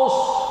because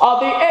of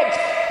the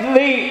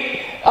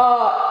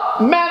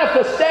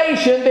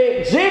manifestation, the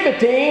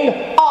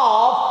exhibiting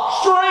of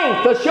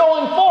strength, the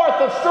showing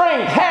forth of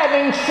strength,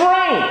 having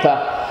strength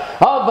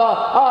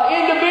of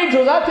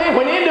individuals. I tell you,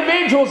 when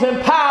individuals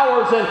and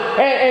powers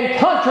and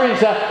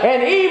countries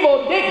and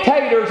evil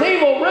dictators,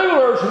 evil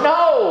rulers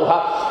know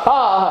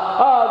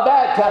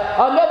that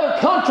another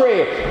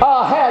country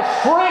has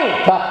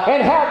strength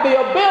and have the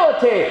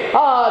ability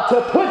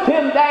to put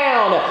them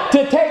down,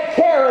 to take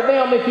care of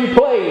them, if you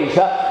please,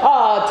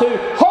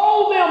 to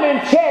hold them in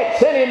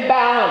checks and in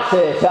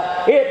balances,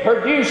 it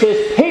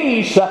produces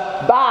peace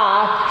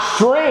by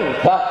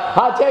strength.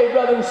 I tell you,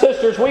 brothers and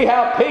sisters, we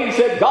have peace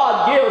that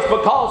God gives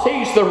because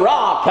He's the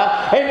rock.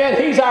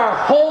 Amen. He's our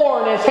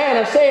horn, as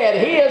Hannah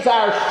said. He is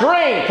our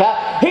strength.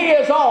 He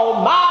is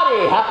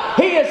almighty.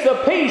 He is the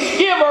peace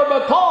giver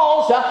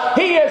because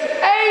He is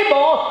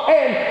able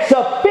and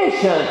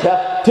sufficient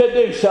to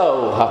do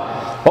so.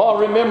 Paul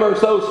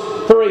remembers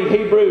those three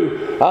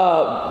Hebrew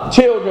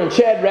children,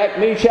 Shadrach,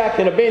 Meshach,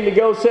 and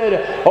Abednego,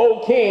 said, "O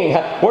King,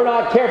 we're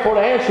not careful to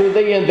answer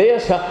thee in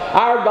this.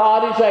 Our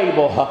God is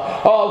able.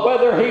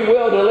 Whether He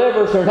will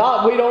deliver us or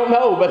not, we don't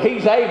know, but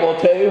He's able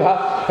to."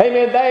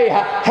 Amen. They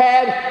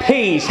had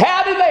peace.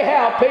 How did they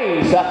have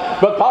peace?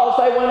 Because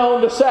they went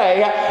on to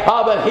say,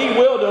 "But He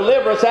will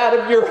deliver us out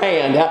of your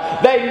hand."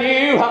 They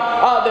knew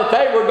that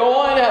they were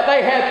going,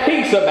 they had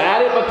peace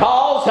about it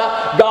because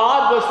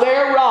God was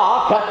their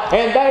rock,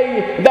 and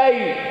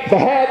they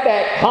had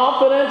that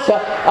confidence,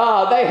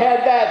 they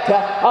had that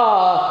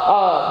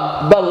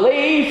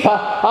belief,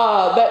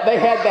 that they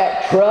had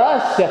that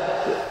trust.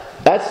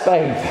 That's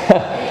faith.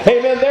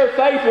 Amen. Their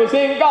faith was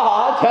in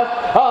God,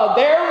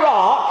 their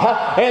rock,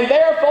 and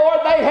therefore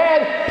they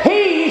had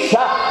peace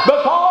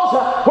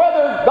because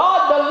whether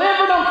God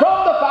delivered them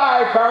from the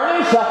fiery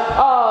furnace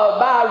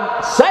by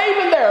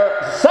saving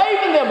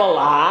them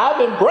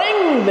alive and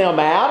bringing them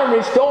out and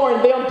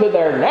restoring them to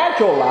their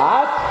natural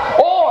life,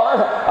 or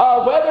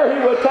whether He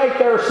would take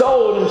their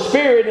soul and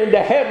spirit into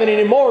heaven in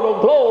immortal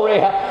glory,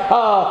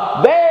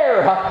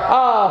 their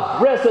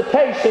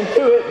recitation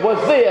to it was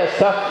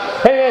this: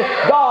 and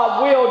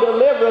God will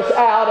deliver us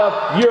out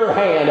of your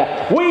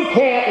hand. We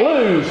can't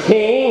lose,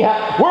 King.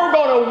 We're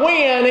going to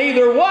win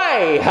either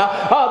way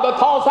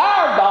because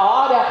our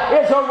God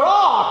is a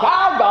rock.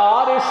 Our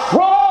God is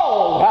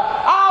strong.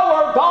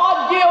 Our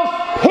God gives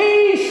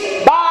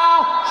peace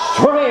by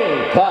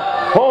strength.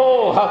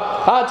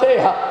 I tell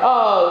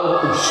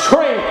you,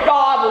 strength,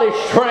 godly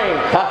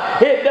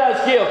strength, it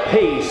does give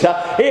peace.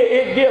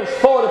 It gives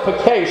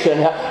fortification.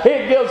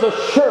 It gives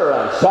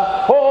assurance.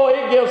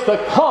 It gives the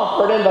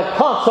comfort and the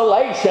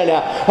consolation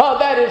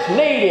that is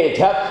needed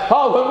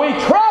when we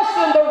trust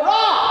in the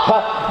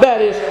rock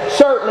that is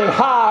certainly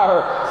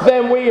higher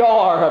than we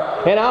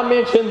are. And I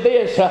mentioned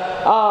this,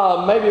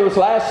 maybe it was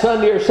last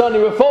Sunday or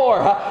Sunday before,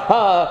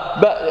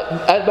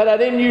 but I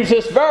didn't use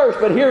this verse.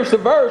 But here's the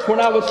verse when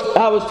I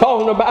was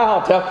talking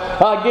about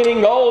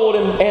getting old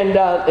and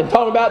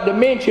talking about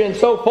dementia and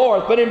so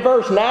forth. But in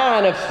verse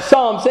 9 of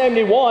Psalm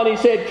 71, he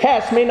said,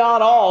 "Cast me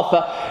not off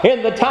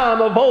in the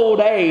time of old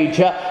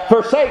age.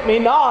 Forsake me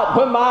not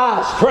when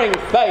my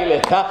strength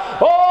faileth."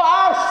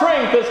 Our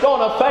strength is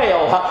going to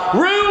fail.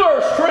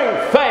 Ruler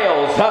strength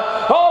fails.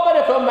 But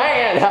if a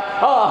man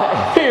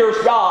fears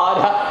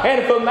God, and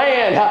if a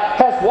man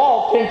has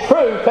walked in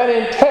truth and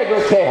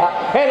integrity,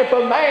 and if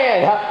a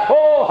man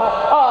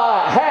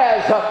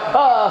has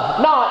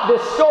not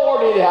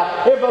distorted,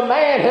 if a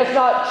man has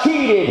not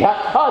cheated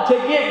to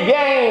get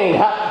gain,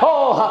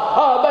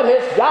 but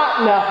has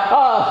gotten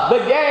the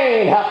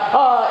gain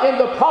in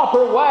the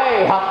proper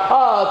way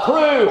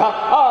through,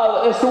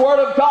 as the Word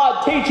of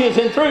God teaches,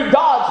 and through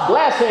God's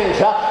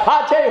blessings,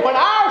 I tell you, when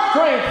our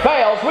strength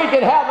fails, we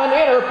can have an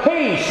inner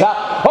peace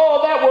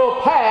that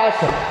will pass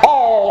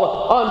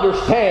all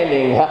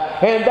understanding,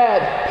 and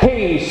that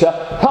peace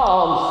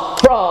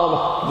comes from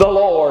from the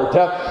Lord.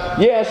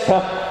 Yes,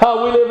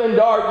 we live in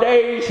dark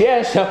days.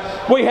 Yes,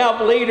 we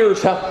have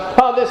leaders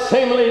that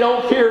seemingly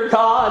don't fear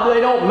God.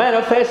 They don't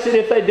manifest it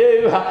if they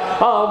do.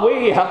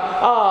 We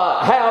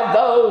have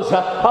those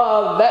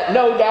that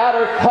no doubt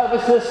are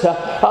covetous.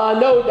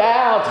 No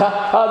doubt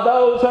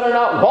those that are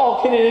not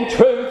walking in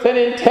truth and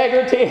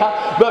integrity.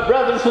 But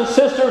brothers and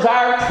sisters,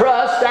 our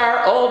trust,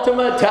 our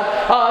ultimate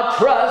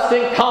trust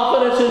and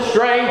confidence and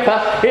strength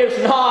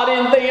is not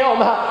in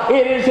them.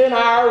 It is in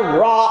our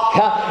rock.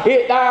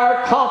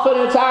 Our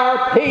confidence,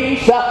 our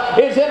peace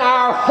is in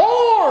our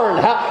horn.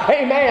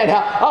 Amen.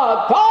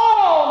 God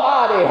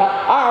Almighty,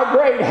 our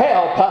great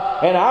help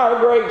and our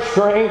great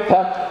strength.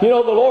 You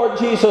know, the Lord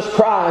Jesus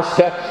Christ,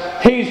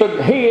 He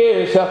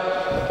is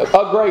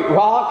a great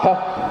rock.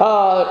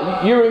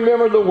 You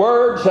remember the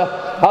words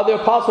of the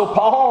Apostle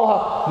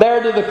Paul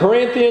there to the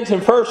Corinthians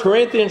in 1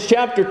 Corinthians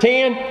chapter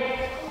 10.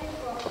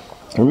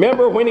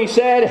 Remember when he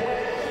said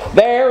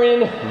there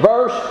in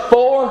verse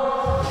 4,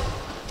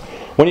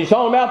 when he's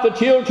talking about the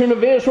children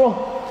of Israel,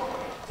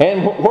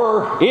 and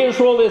where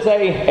Israel is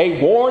a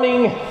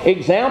warning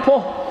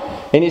example,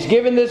 and he's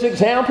given this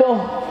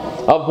example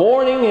of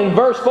warning in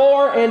verse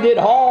 4, and did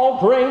all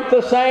drink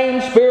the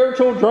same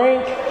spiritual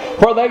drink,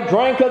 for they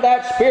drank of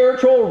that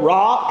spiritual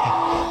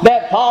rock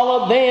that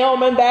followed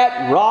them, and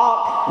that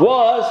rock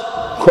was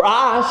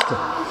Christ.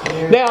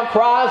 Now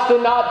Christ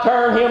did not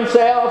turn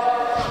himself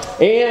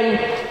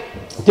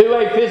into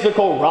a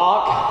physical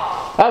rock.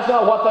 That's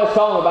not what that's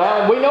talking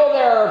about. We know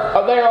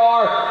there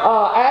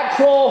are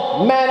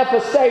actual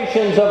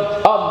manifestations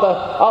of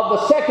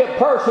the second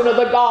person of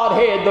the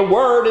Godhead, the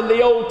Word in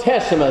the Old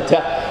Testament.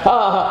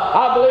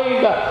 I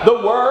believe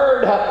the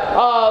Word,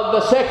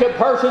 the second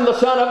person, the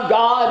Son of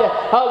God,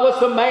 was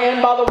the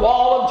man by the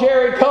wall of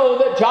Jericho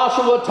that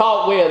Joshua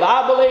talked with.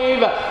 I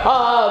believe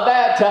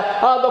that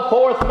the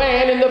fourth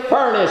man in the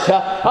furnace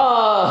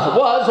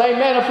was a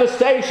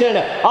manifestation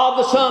of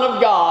the Son of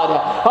God.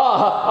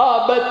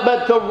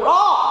 But the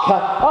rock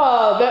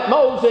that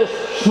Moses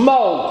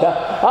smote,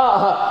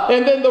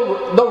 and then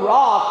the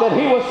rock that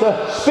he was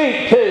to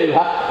speak to,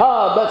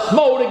 but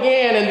smote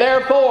again, and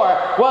therefore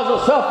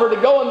wasn't suffered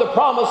to go in the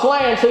promised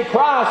land. See,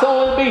 Christ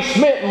only to be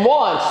smitten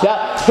once.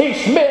 He's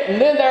smitten,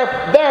 then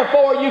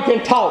therefore you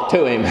can talk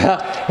to him.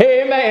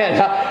 Amen.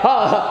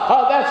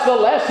 That's the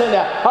lesson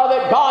that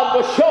God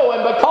was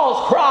showing,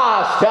 because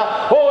Christ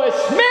is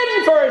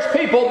smitten for his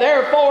people.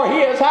 Therefore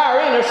he is our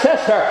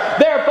intercessor.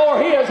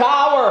 Therefore he is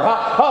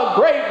our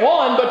great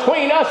one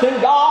between us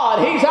and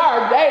God. He's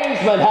our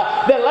daysman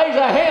that lays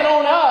a hand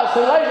on us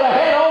and lays a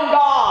hand on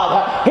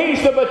God.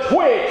 He's the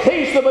betwixt.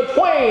 He's the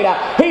between.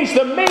 He's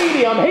the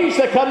medium. He's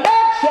the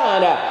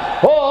connection.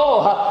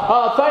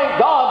 Thank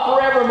God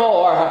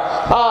forevermore.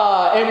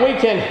 And we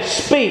can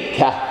speak,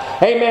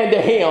 amen,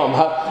 to him.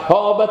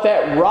 But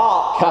that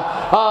rock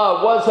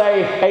was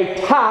a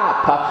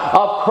type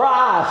of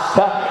Christ,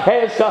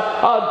 as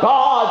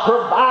God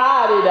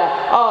provided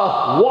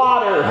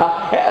water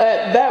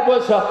that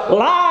was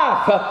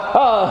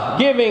life-giving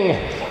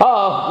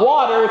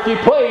water, if you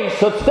please,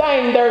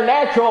 sustained their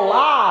natural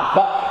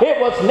life. It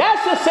was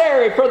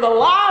necessary for the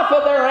life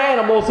of their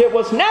animals. It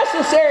was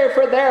necessary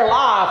for their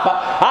life.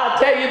 I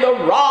tell you,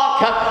 the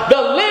rock,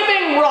 the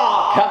living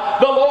rock,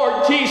 the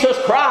Lord Jesus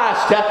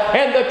Christ,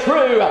 and the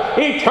true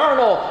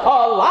eternal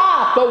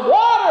life, the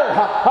water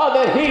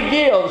that he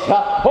gives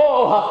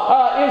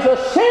is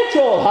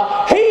essential.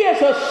 He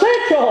is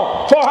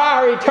essential for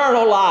our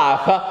eternal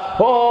life.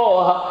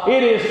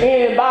 It is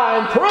in, by,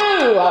 and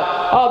through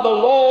the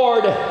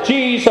Lord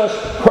Jesus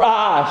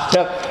Christ.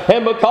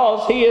 And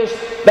because he is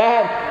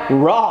that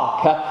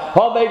rock,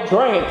 they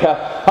drink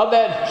of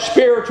that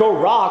spiritual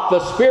rock, the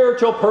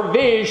spiritual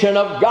provision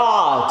of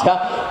God.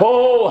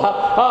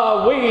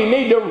 We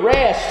need to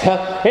rest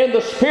in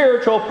the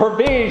spiritual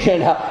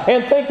provision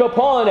and think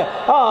upon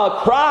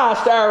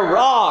Christ, our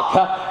rock.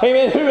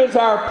 Amen. Who is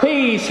our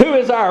peace? Who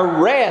is our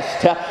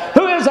rest?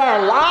 Who is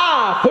our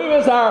life? Who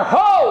is our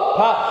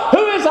hope?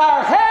 Who is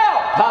our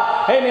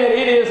help? Amen.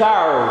 It is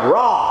our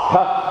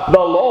rock, the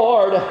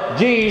Lord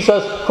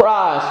Jesus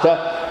Christ.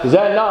 Is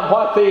that not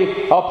what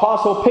the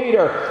Apostle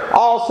Peter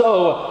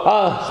also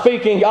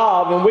speaking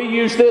of? And we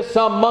used this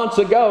some months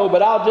ago,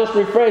 but I'll just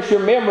refresh your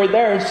memory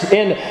there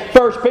in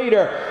 1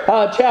 Peter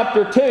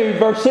chapter 2,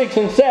 verse 6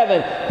 and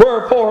 7.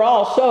 Wherefore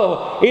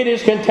also it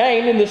is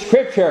contained in the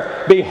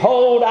Scripture,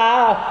 Behold,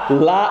 I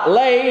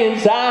lay in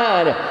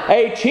Zion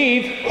a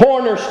chief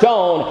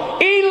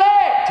cornerstone,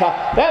 elect.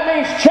 That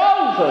means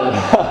chosen.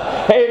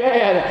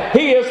 Amen.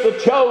 He is the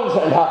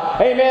chosen,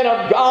 amen,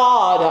 of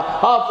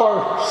God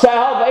for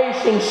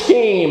salvation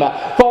scheme,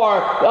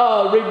 for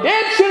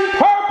redemption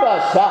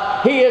purpose.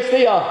 He is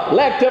the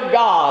elect of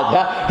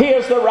God. He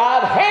is the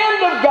right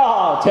hand of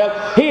God.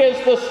 He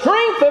is the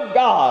strength of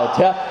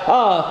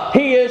God.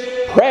 He is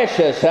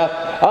precious.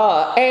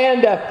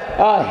 And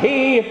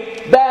he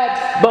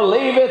that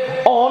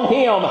believeth on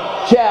him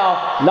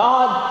shall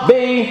not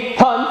be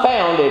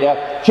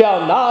confounded,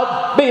 shall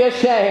not be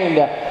ashamed.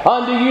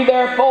 Unto you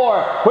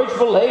therefore which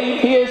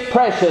believe he is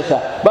precious,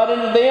 but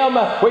unto them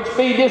which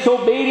be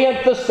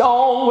disobedient, the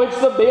stone which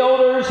the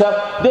builders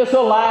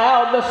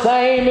disallowed, the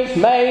same is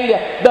made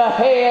the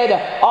head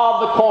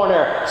of the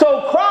corner.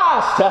 So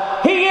Christ,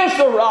 he is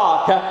the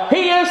rock,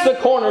 he is the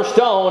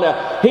cornerstone,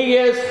 he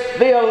is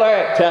the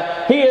elect,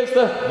 he is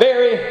the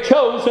very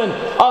chosen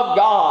of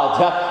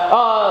God.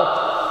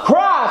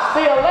 Christ,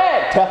 the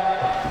elect.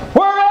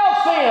 Where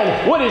else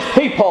then would his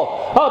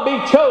people be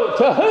chosen?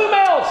 To whom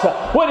else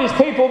would his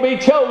people be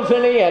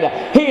chosen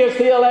in? He is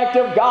the elect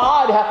of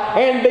God,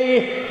 and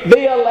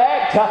the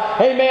elect,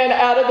 amen,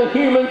 out of the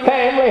human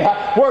family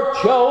were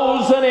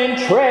chosen and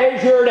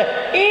treasured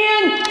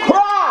in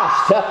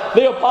Christ.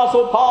 The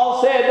Apostle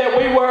Paul said that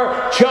we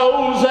were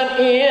chosen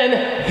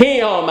in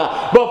him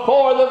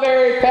before the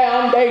very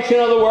foundation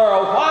of the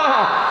world.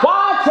 Why?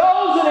 Why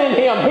chosen in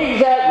him? He's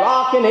that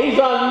rock and he's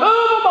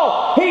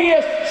unmovable. He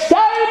is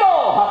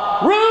stable.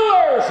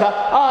 Rulers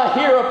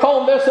here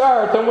upon this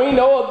earth, and we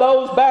know of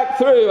those back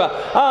through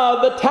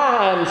the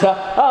times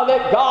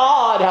that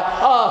God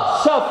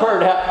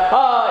suffered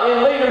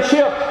in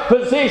leadership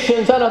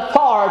positions and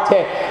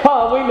authority.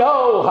 We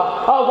know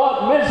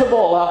what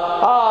miserable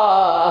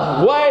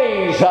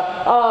ways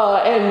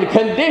and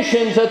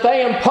conditions that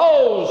they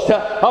imposed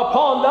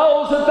upon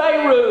those that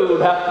they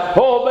ruled.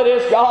 Oh, but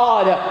as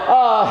God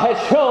had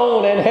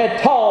shown and had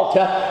taught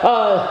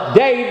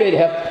David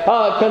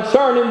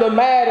concerning the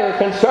matter,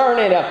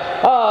 concerning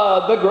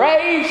the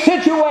grave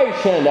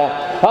situation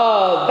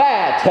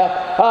that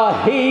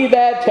he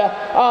that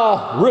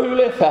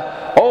ruleth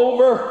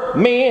over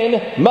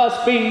men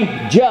must be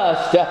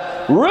just,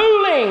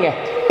 ruling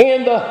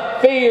in the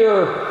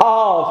fear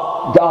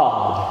of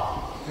God.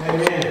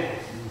 Amen.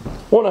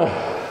 I want to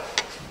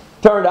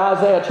turn to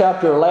Isaiah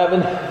chapter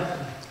 11.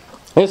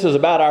 This is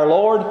about our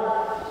Lord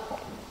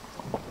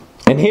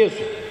and his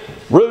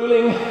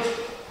ruling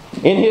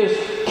in his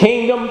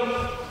kingdom,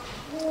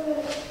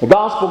 the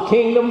gospel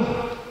kingdom,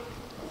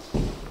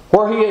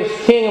 where he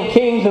is King of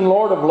kings and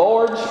Lord of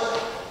lords.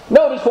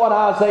 Notice what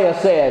Isaiah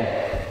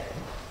said.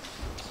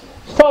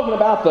 He's talking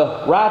about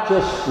the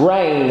righteous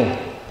reign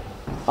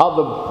of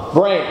the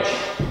branch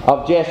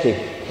of Jesse.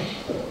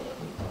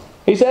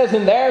 He says,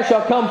 "And there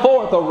shall come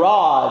forth a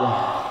rod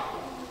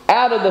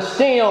out of the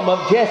stem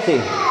of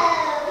Jesse,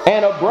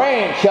 and a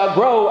branch shall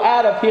grow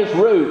out of his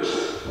roots.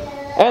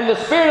 And the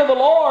Spirit of the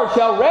Lord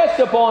shall rest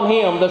upon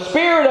him, the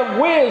Spirit of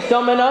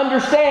wisdom and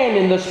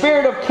understanding, the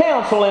Spirit of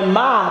counsel and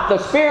might, the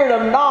Spirit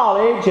of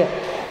knowledge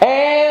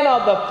and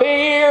of the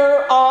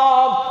fear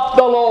of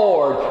the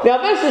Lord." Now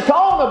this is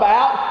talking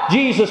about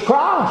Jesus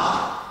Christ.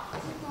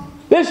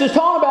 This is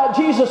talking about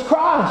Jesus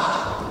Christ.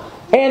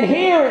 And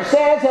here it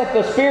says that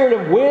the Spirit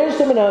of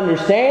wisdom and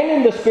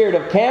understanding, the Spirit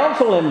of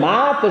counsel and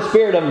might, the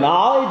Spirit of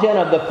knowledge and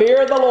of the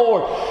fear of the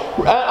Lord.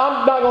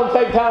 I'm not going to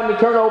take time to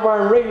turn over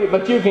and read it,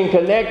 but you can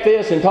connect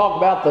this and talk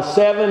about the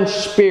 7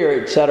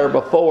 spirits that are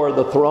before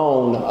the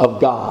throne of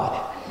God.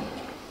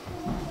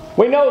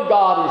 We know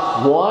God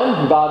is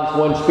one. God is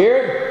one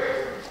Spirit.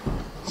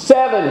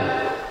 7,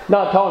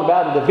 not talking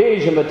about a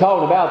division, but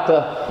talking about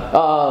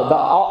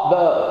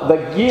the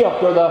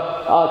gift or the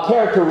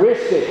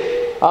characteristic,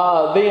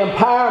 the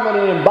empowerment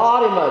and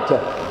embodiment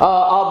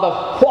of the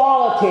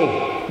quality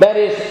that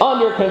is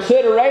under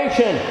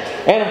consideration.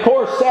 And of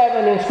course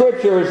 7 in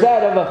Scripture is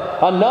that of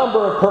a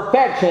number of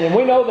perfection. And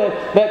we know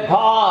that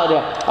God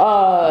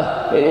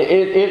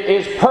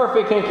is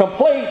perfect and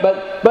complete.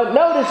 But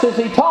notice as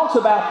he talks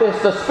about this,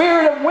 the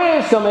Spirit of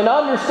wisdom and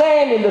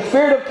understanding, the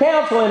Spirit of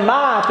counsel and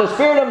might, the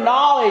Spirit of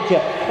knowledge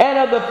and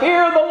of the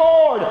fear of the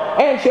Lord,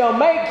 and shall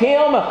make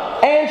him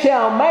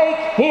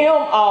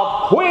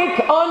of quick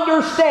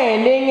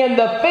understanding in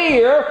the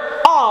fear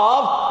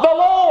of the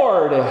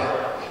Lord.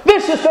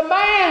 This is the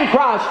man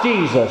Christ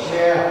Jesus.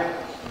 Yeah.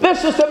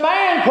 This is the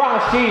man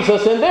Christ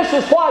Jesus, and this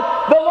is what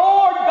the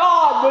Lord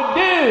God would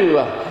do,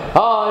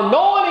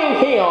 anointing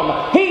him.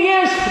 He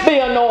is the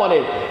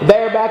anointed.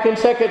 There back in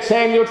 2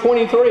 Samuel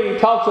 23, he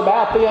talks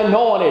about the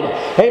anointed.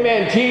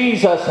 Amen.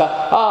 Jesus,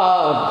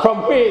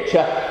 from which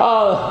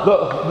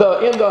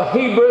in the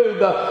Hebrew,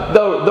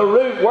 the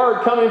root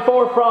word coming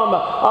forth from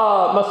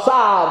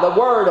Messiah, the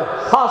word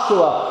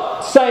Joshua.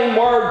 Same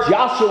word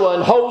Joshua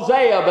and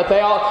Hosea, but they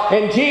all,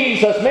 and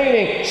Jesus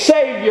meaning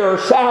Savior,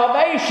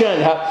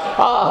 salvation,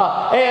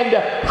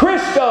 and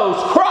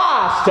Christos,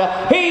 Christ.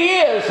 He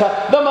is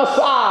the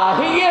Messiah.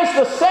 He is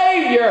the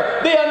Savior,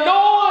 the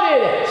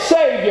anointed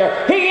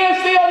Savior. He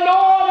is the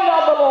anointed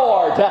of the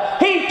Lord.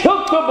 He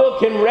took the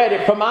book and read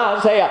it from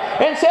Isaiah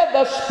and said,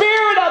 "The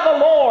Spirit of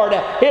the Lord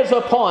is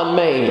upon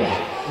me.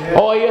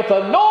 Oh, he hath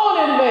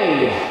anointed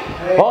me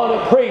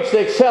to preach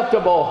the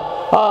acceptable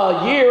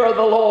year of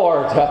the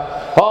Lord.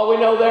 We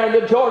know there in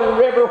the Jordan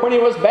River when he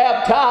was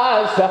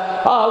baptized,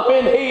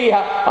 when he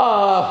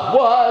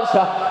was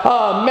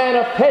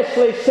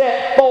manifestly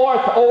set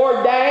forth,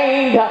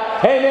 ordained,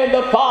 and then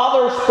the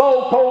Father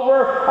spoke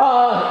over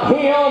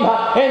him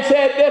and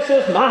said, "This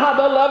is my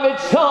beloved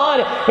Son,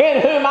 in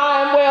whom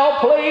I am well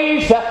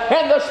pleased."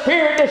 And the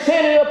Spirit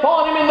descended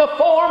upon him in the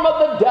form of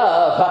the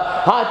dove.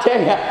 I tell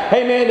you,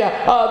 amen,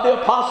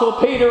 the Apostle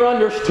Peter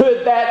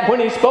understood that when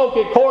he spoke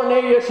at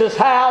Cornelius'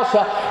 house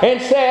and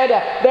said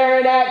there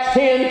in Acts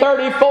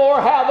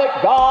 10:34 how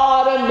that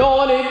God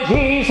anointed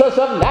Jesus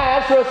of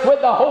Nazareth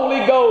with the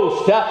Holy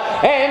Ghost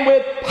and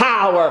with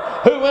power,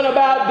 who went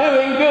about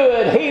doing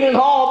good, healing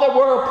all that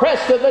were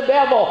oppressed of the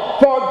devil,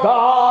 for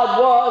God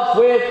was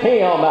with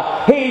him.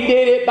 He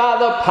did it by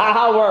the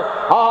power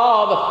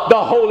of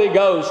the Holy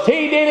Ghost.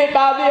 He did it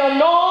by the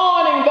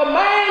anointing, the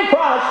man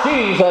Christ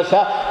Jesus.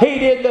 He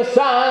did the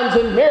signs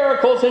and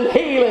miracles and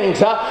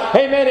healings,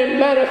 amen, and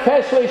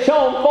manifestly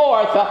shown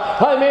forth,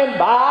 amen,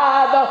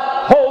 by the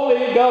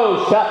Holy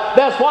Ghost.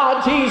 That's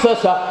why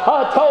Jesus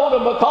told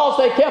them, because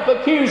they kept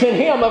accusing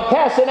him of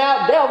casting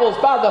out devils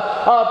by the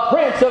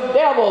prince of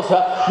devils,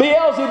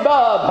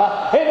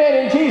 Beelzebub. Amen.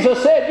 And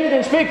Jesus said, you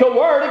can speak a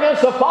word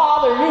against the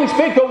Father, you can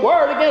speak a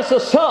word against the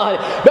Son,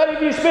 but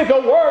if you speak a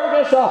word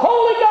against the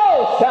Holy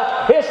Ghost,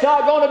 it's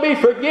not going to be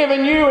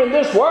forgiven you in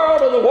this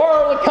world or the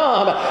world to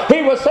come.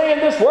 He was saying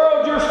this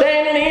world you're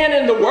standing in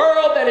and the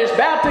world that is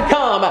about to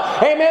come.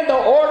 Amen. The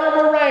order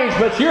of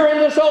arrangements. You're in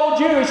this old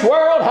Jewish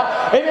world.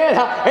 Amen.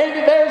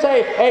 And there's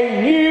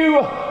a new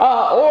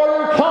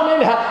order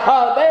coming.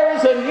 There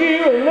is a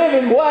new and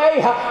living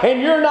way,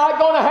 and you're not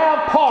going to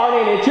have part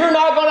in it. You're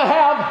not going to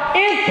have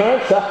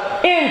entrance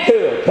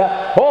into it.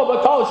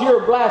 Because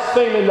you're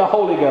blaspheming the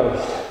Holy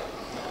Ghost.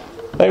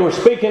 They were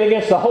speaking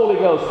against the Holy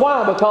Ghost.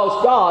 Why?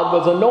 Because God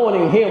was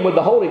anointing him with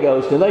the Holy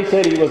Ghost. And they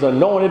said he was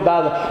anointed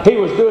he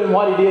was doing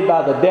what he did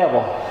by the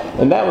devil.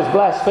 And that was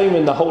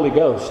blaspheming the Holy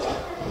Ghost.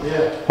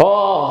 Yeah.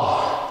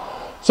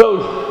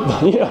 So,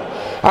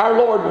 our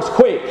Lord was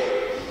quick.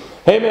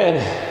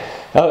 Amen.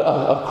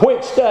 A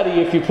quick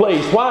study, if you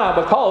please. Why?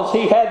 Because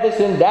he had this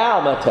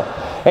endowment.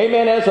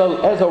 Amen. As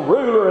a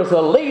ruler, as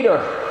a leader,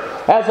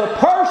 as a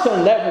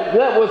person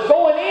that was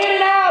going in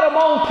and out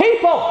among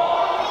people.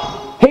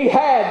 He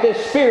had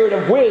this spirit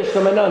of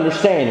wisdom and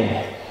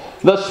understanding.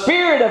 The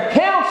spirit of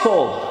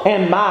counsel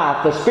and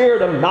might. The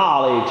spirit of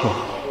knowledge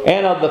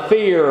and of the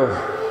fear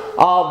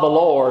of the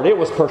Lord. It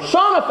was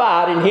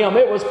personified in him.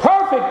 It was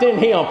perfect in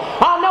him.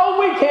 I know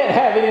we can't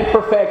have it in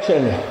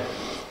perfection.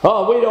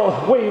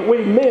 We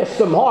miss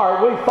the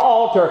mark. We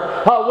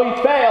falter. We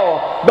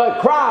fail.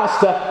 But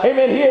Christ,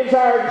 amen, here's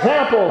our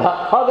example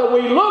that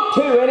we look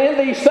to. And in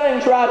these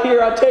things right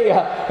here, I tell you,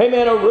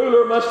 amen, a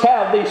ruler must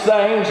have these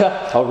things.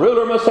 A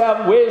ruler must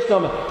have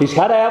wisdom. He's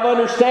got to have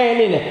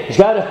understanding. He's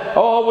got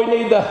to, we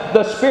need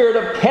the spirit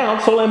of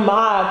counsel and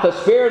might, the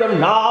spirit of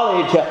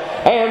knowledge.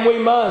 And we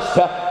must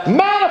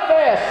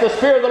manifest the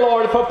Spirit of the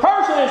Lord. If a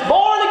person is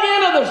born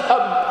again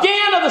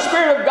of the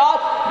Spirit of God,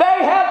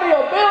 they have the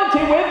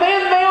ability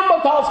within them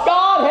because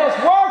God has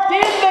worked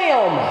in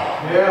them.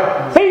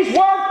 Yeah. He's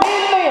worked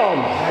in them.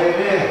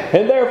 Amen.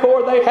 And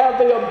therefore they have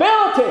the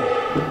ability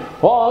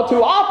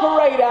to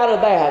operate out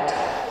of that.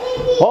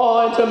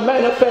 And to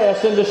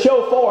manifest and to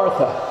show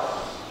forth.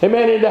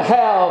 Amen. And to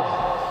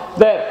have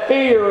that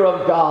fear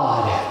of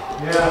God.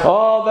 Yeah.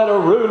 That a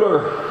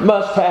ruler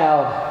must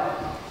have.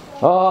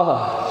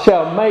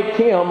 Shall make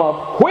him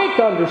of quick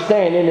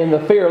understanding in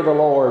the fear of the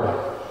Lord.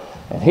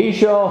 And he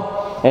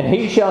shall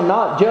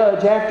not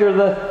judge after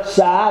the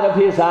sight of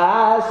his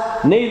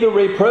eyes, neither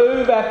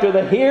reprove after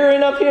the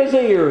hearing of his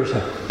ears.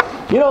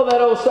 You know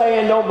that old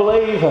saying, don't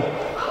believe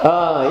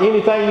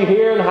anything you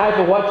hear and half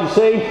of what you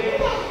see?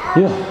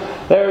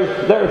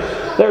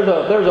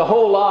 There's a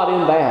whole lot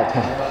in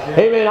that.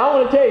 Amen. I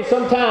want to tell you,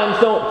 sometimes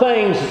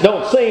things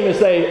don't seem as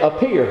they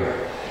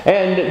appear.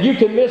 And you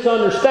can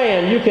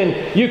misunderstand. You can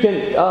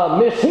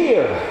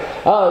mishear.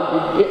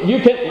 You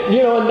can,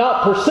 and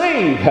not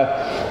perceive.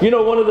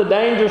 One of the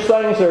dangerous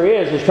things there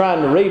is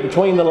trying to read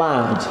between the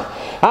lines.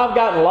 I've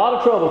gotten a lot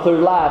of trouble through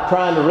life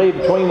trying to read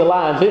between the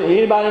lines.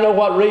 Anybody know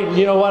what reading?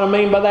 You know what I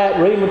mean by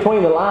that? Reading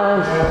between the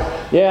lines?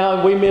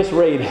 Yeah, we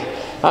misread.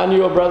 I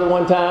knew a brother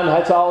one time,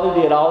 that's all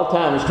he did all the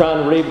time, was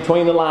trying to read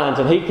between the lines.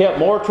 And he kept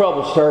more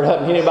trouble stirred up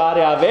than anybody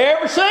I've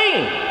ever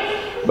seen.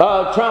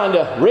 Trying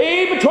to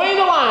read between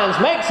the lines,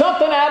 make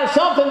something out of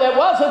something that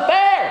wasn't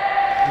there.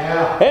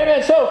 Yeah.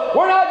 Amen. So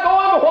we're not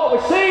going by what we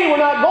see. We're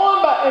not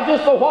going by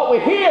just by what we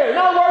hear. In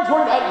other words,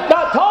 we're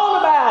not talking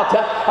about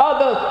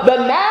the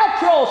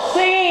natural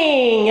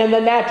seeing and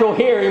the natural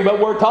hearing, but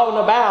we're talking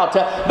about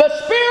the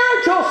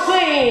spiritual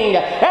seeing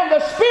and the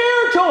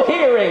spiritual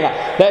hearing.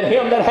 That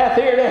him that hath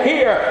ear to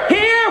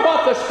hear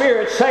what the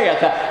Spirit saith.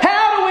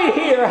 How do we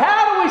hear?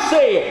 How do we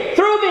see?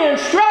 Through the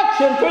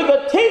instruction, through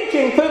the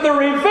teaching, through the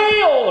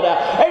revealed,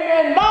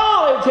 amen,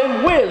 knowledge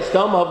and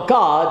wisdom of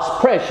God's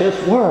precious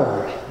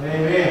Word.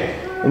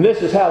 Amen. And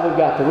this is how we've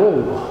got to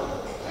rule.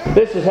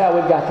 This is how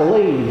we've got to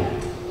lead.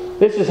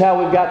 This is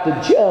how we've got to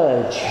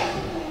judge.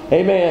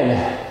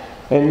 Amen.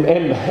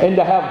 And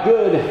to have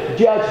good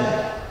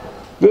judgment.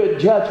 Good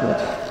judgment.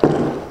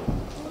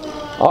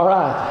 All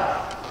right.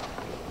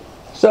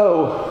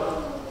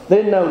 So,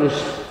 then notice,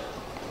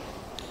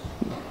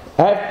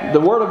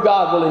 the Word of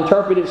God will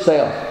interpret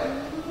itself.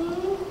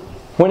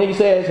 When he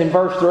says in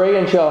verse 3,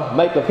 and shall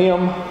make of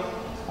him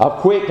of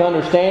quick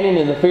understanding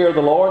in the fear of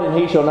the Lord, and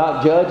he shall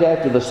not judge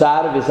after the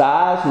sight of his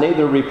eyes,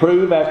 neither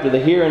reprove after the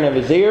hearing of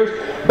his ears,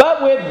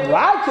 but with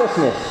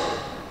righteousness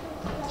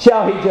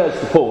shall he judge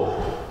the poor.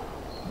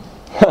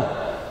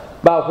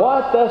 By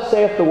what thus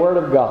saith the Word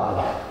of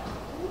God,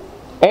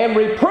 and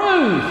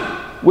reprove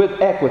with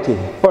equity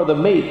for the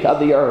meek of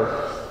the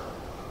earth.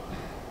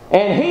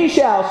 And he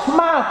shall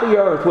smite the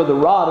earth with the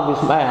rod of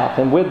his mouth,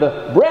 and with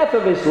the breath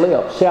of his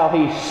lips shall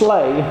he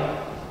slay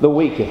the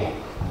wicked.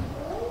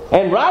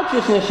 And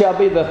righteousness shall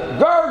be the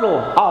girdle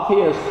of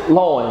his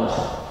loins,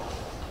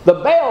 the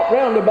belt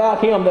round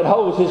about him that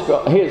holds his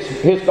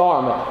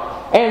garment,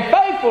 and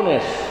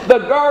faithfulness the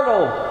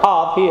girdle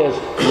of his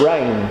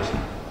reins.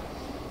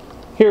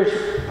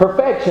 Here's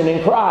perfection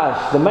in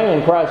Christ, the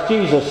man Christ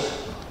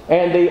Jesus,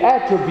 and the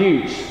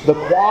attributes, the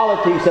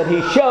qualities that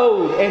he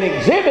showed and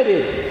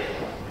exhibited.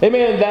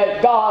 Amen,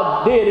 that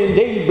God did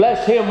indeed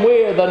bless him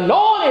with,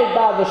 anointed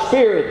by the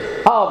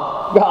Spirit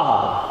of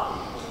God.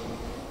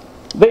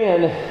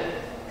 Then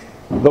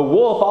the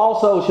wolf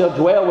also shall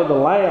dwell with the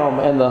lamb,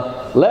 and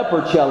the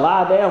leopard shall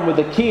lie down with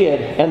the kid,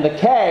 and the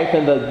calf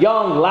and the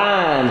young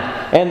lion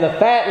and the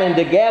fatling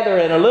together,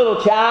 and a little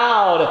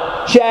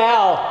child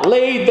shall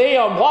lead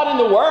them. What in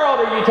the world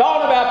are you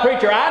talking about,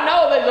 preacher? I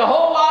know there's a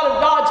whole lot of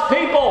God's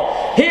people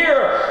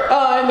here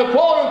in the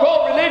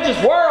quote-unquote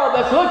religious world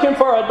that's looking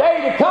for a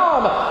day to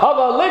come of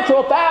a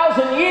literal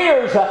 1,000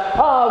 years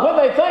when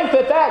they think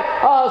that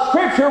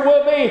scripture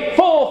will be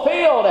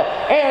fulfilled,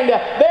 and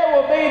there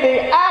will be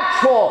the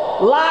actual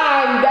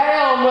lying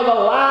down with a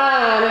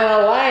lion and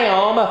a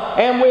lamb,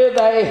 and with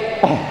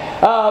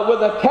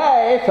a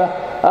calf,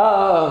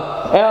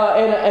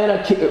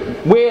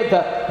 with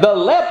the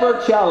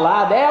leopard shall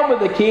lie down with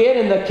the kid,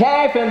 and the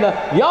calf and the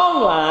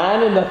young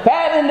lion and the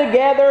fatling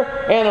together,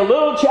 and a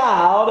little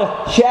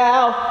child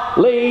shall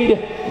lead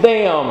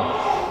them.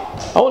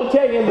 I want to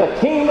tell you, in the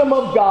kingdom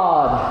of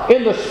God,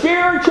 in the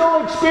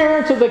spiritual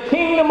experience of the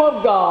kingdom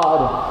of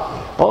God,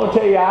 I want to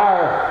tell you,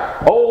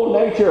 our old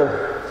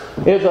nature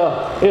is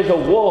a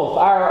wolf.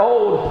 Our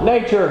old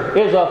nature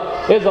is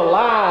a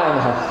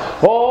lion.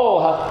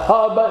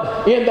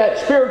 But in that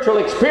spiritual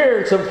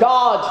experience of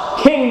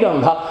God's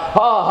kingdom,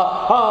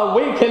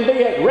 we can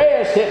be at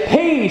rest, at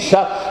peace.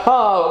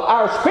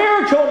 Our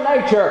spiritual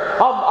nature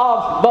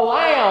of the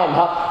lamb,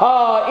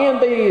 in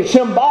the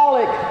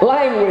symbolic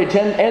language,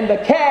 and the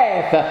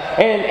calf,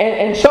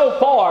 and so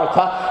forth.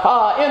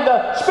 In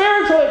the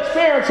spiritual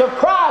experience of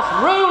Christ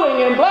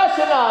ruling and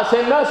blessing us,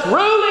 and us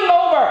ruling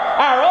over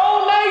our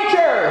own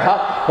nature,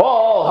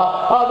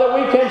 that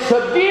we can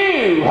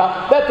subdue,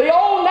 that the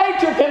old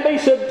nature can be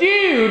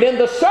subdued in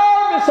the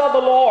service of the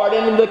Lord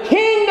and in the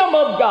kingdom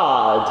of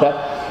God,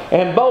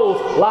 and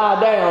both lie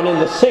down in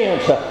the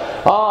sense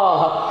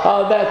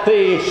that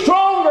the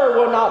stronger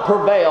will not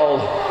prevail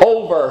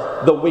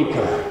over the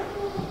weaker.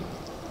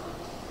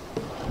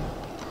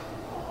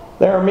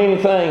 There are many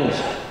things.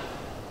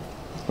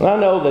 And I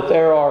know that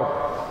there are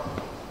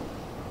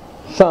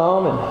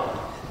some,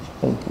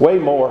 and way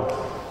more,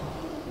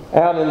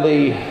 out in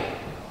the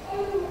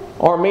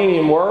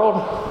Armenian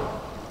world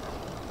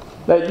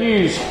that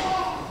use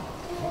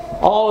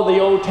all of the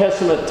Old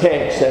Testament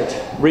texts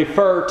that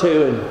refer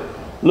to and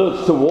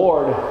look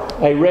toward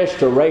a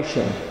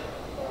restoration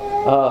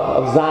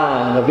of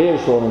Zion, of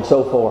Israel, and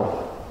so forth,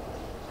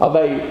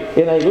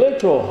 in a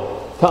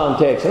literal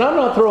context. And I'm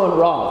not throwing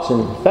rocks,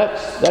 and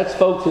that's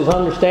folks'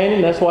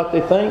 understanding. That's what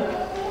they think.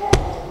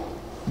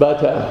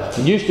 But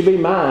it used to be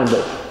mine,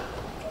 but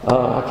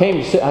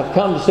I've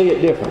come to see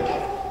it different.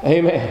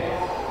 Amen.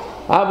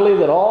 I believe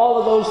that all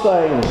of those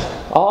things,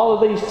 all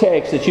of these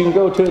texts that you can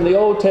go to in the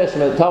Old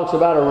Testament that talks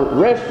about a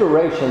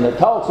restoration, that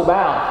talks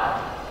about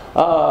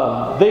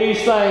these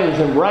things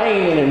and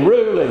reigning and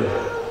ruling.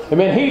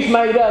 Amen. He's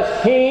made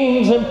us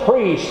kings and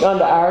priests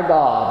unto our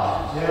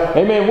God. Yeah.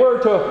 Amen. We're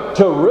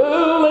to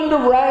rule and to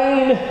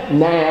reign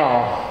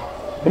now.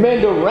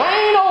 Amen. To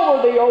reign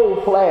over the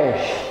old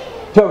flesh.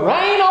 To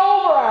reign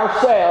over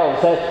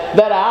ourselves.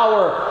 That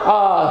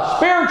our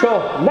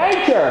spiritual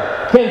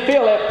nature can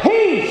feel at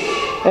peace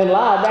and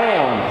lie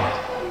down.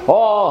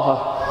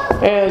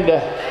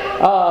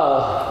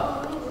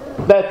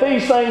 That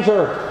these things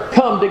are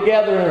come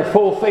together and are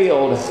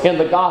fulfilled in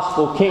the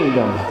gospel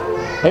kingdom.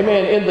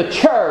 Amen. In the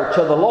church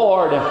of the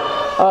Lord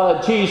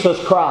Jesus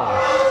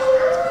Christ.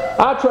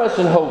 I trust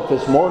and hope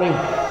this morning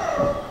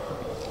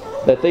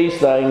that these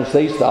things,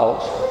 these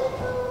thoughts,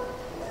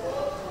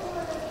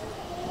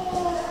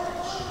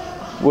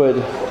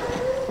 would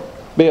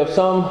be of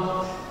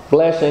some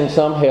blessing,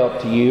 some help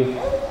to you,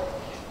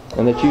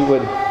 and that you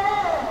would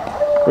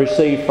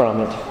receive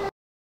from it.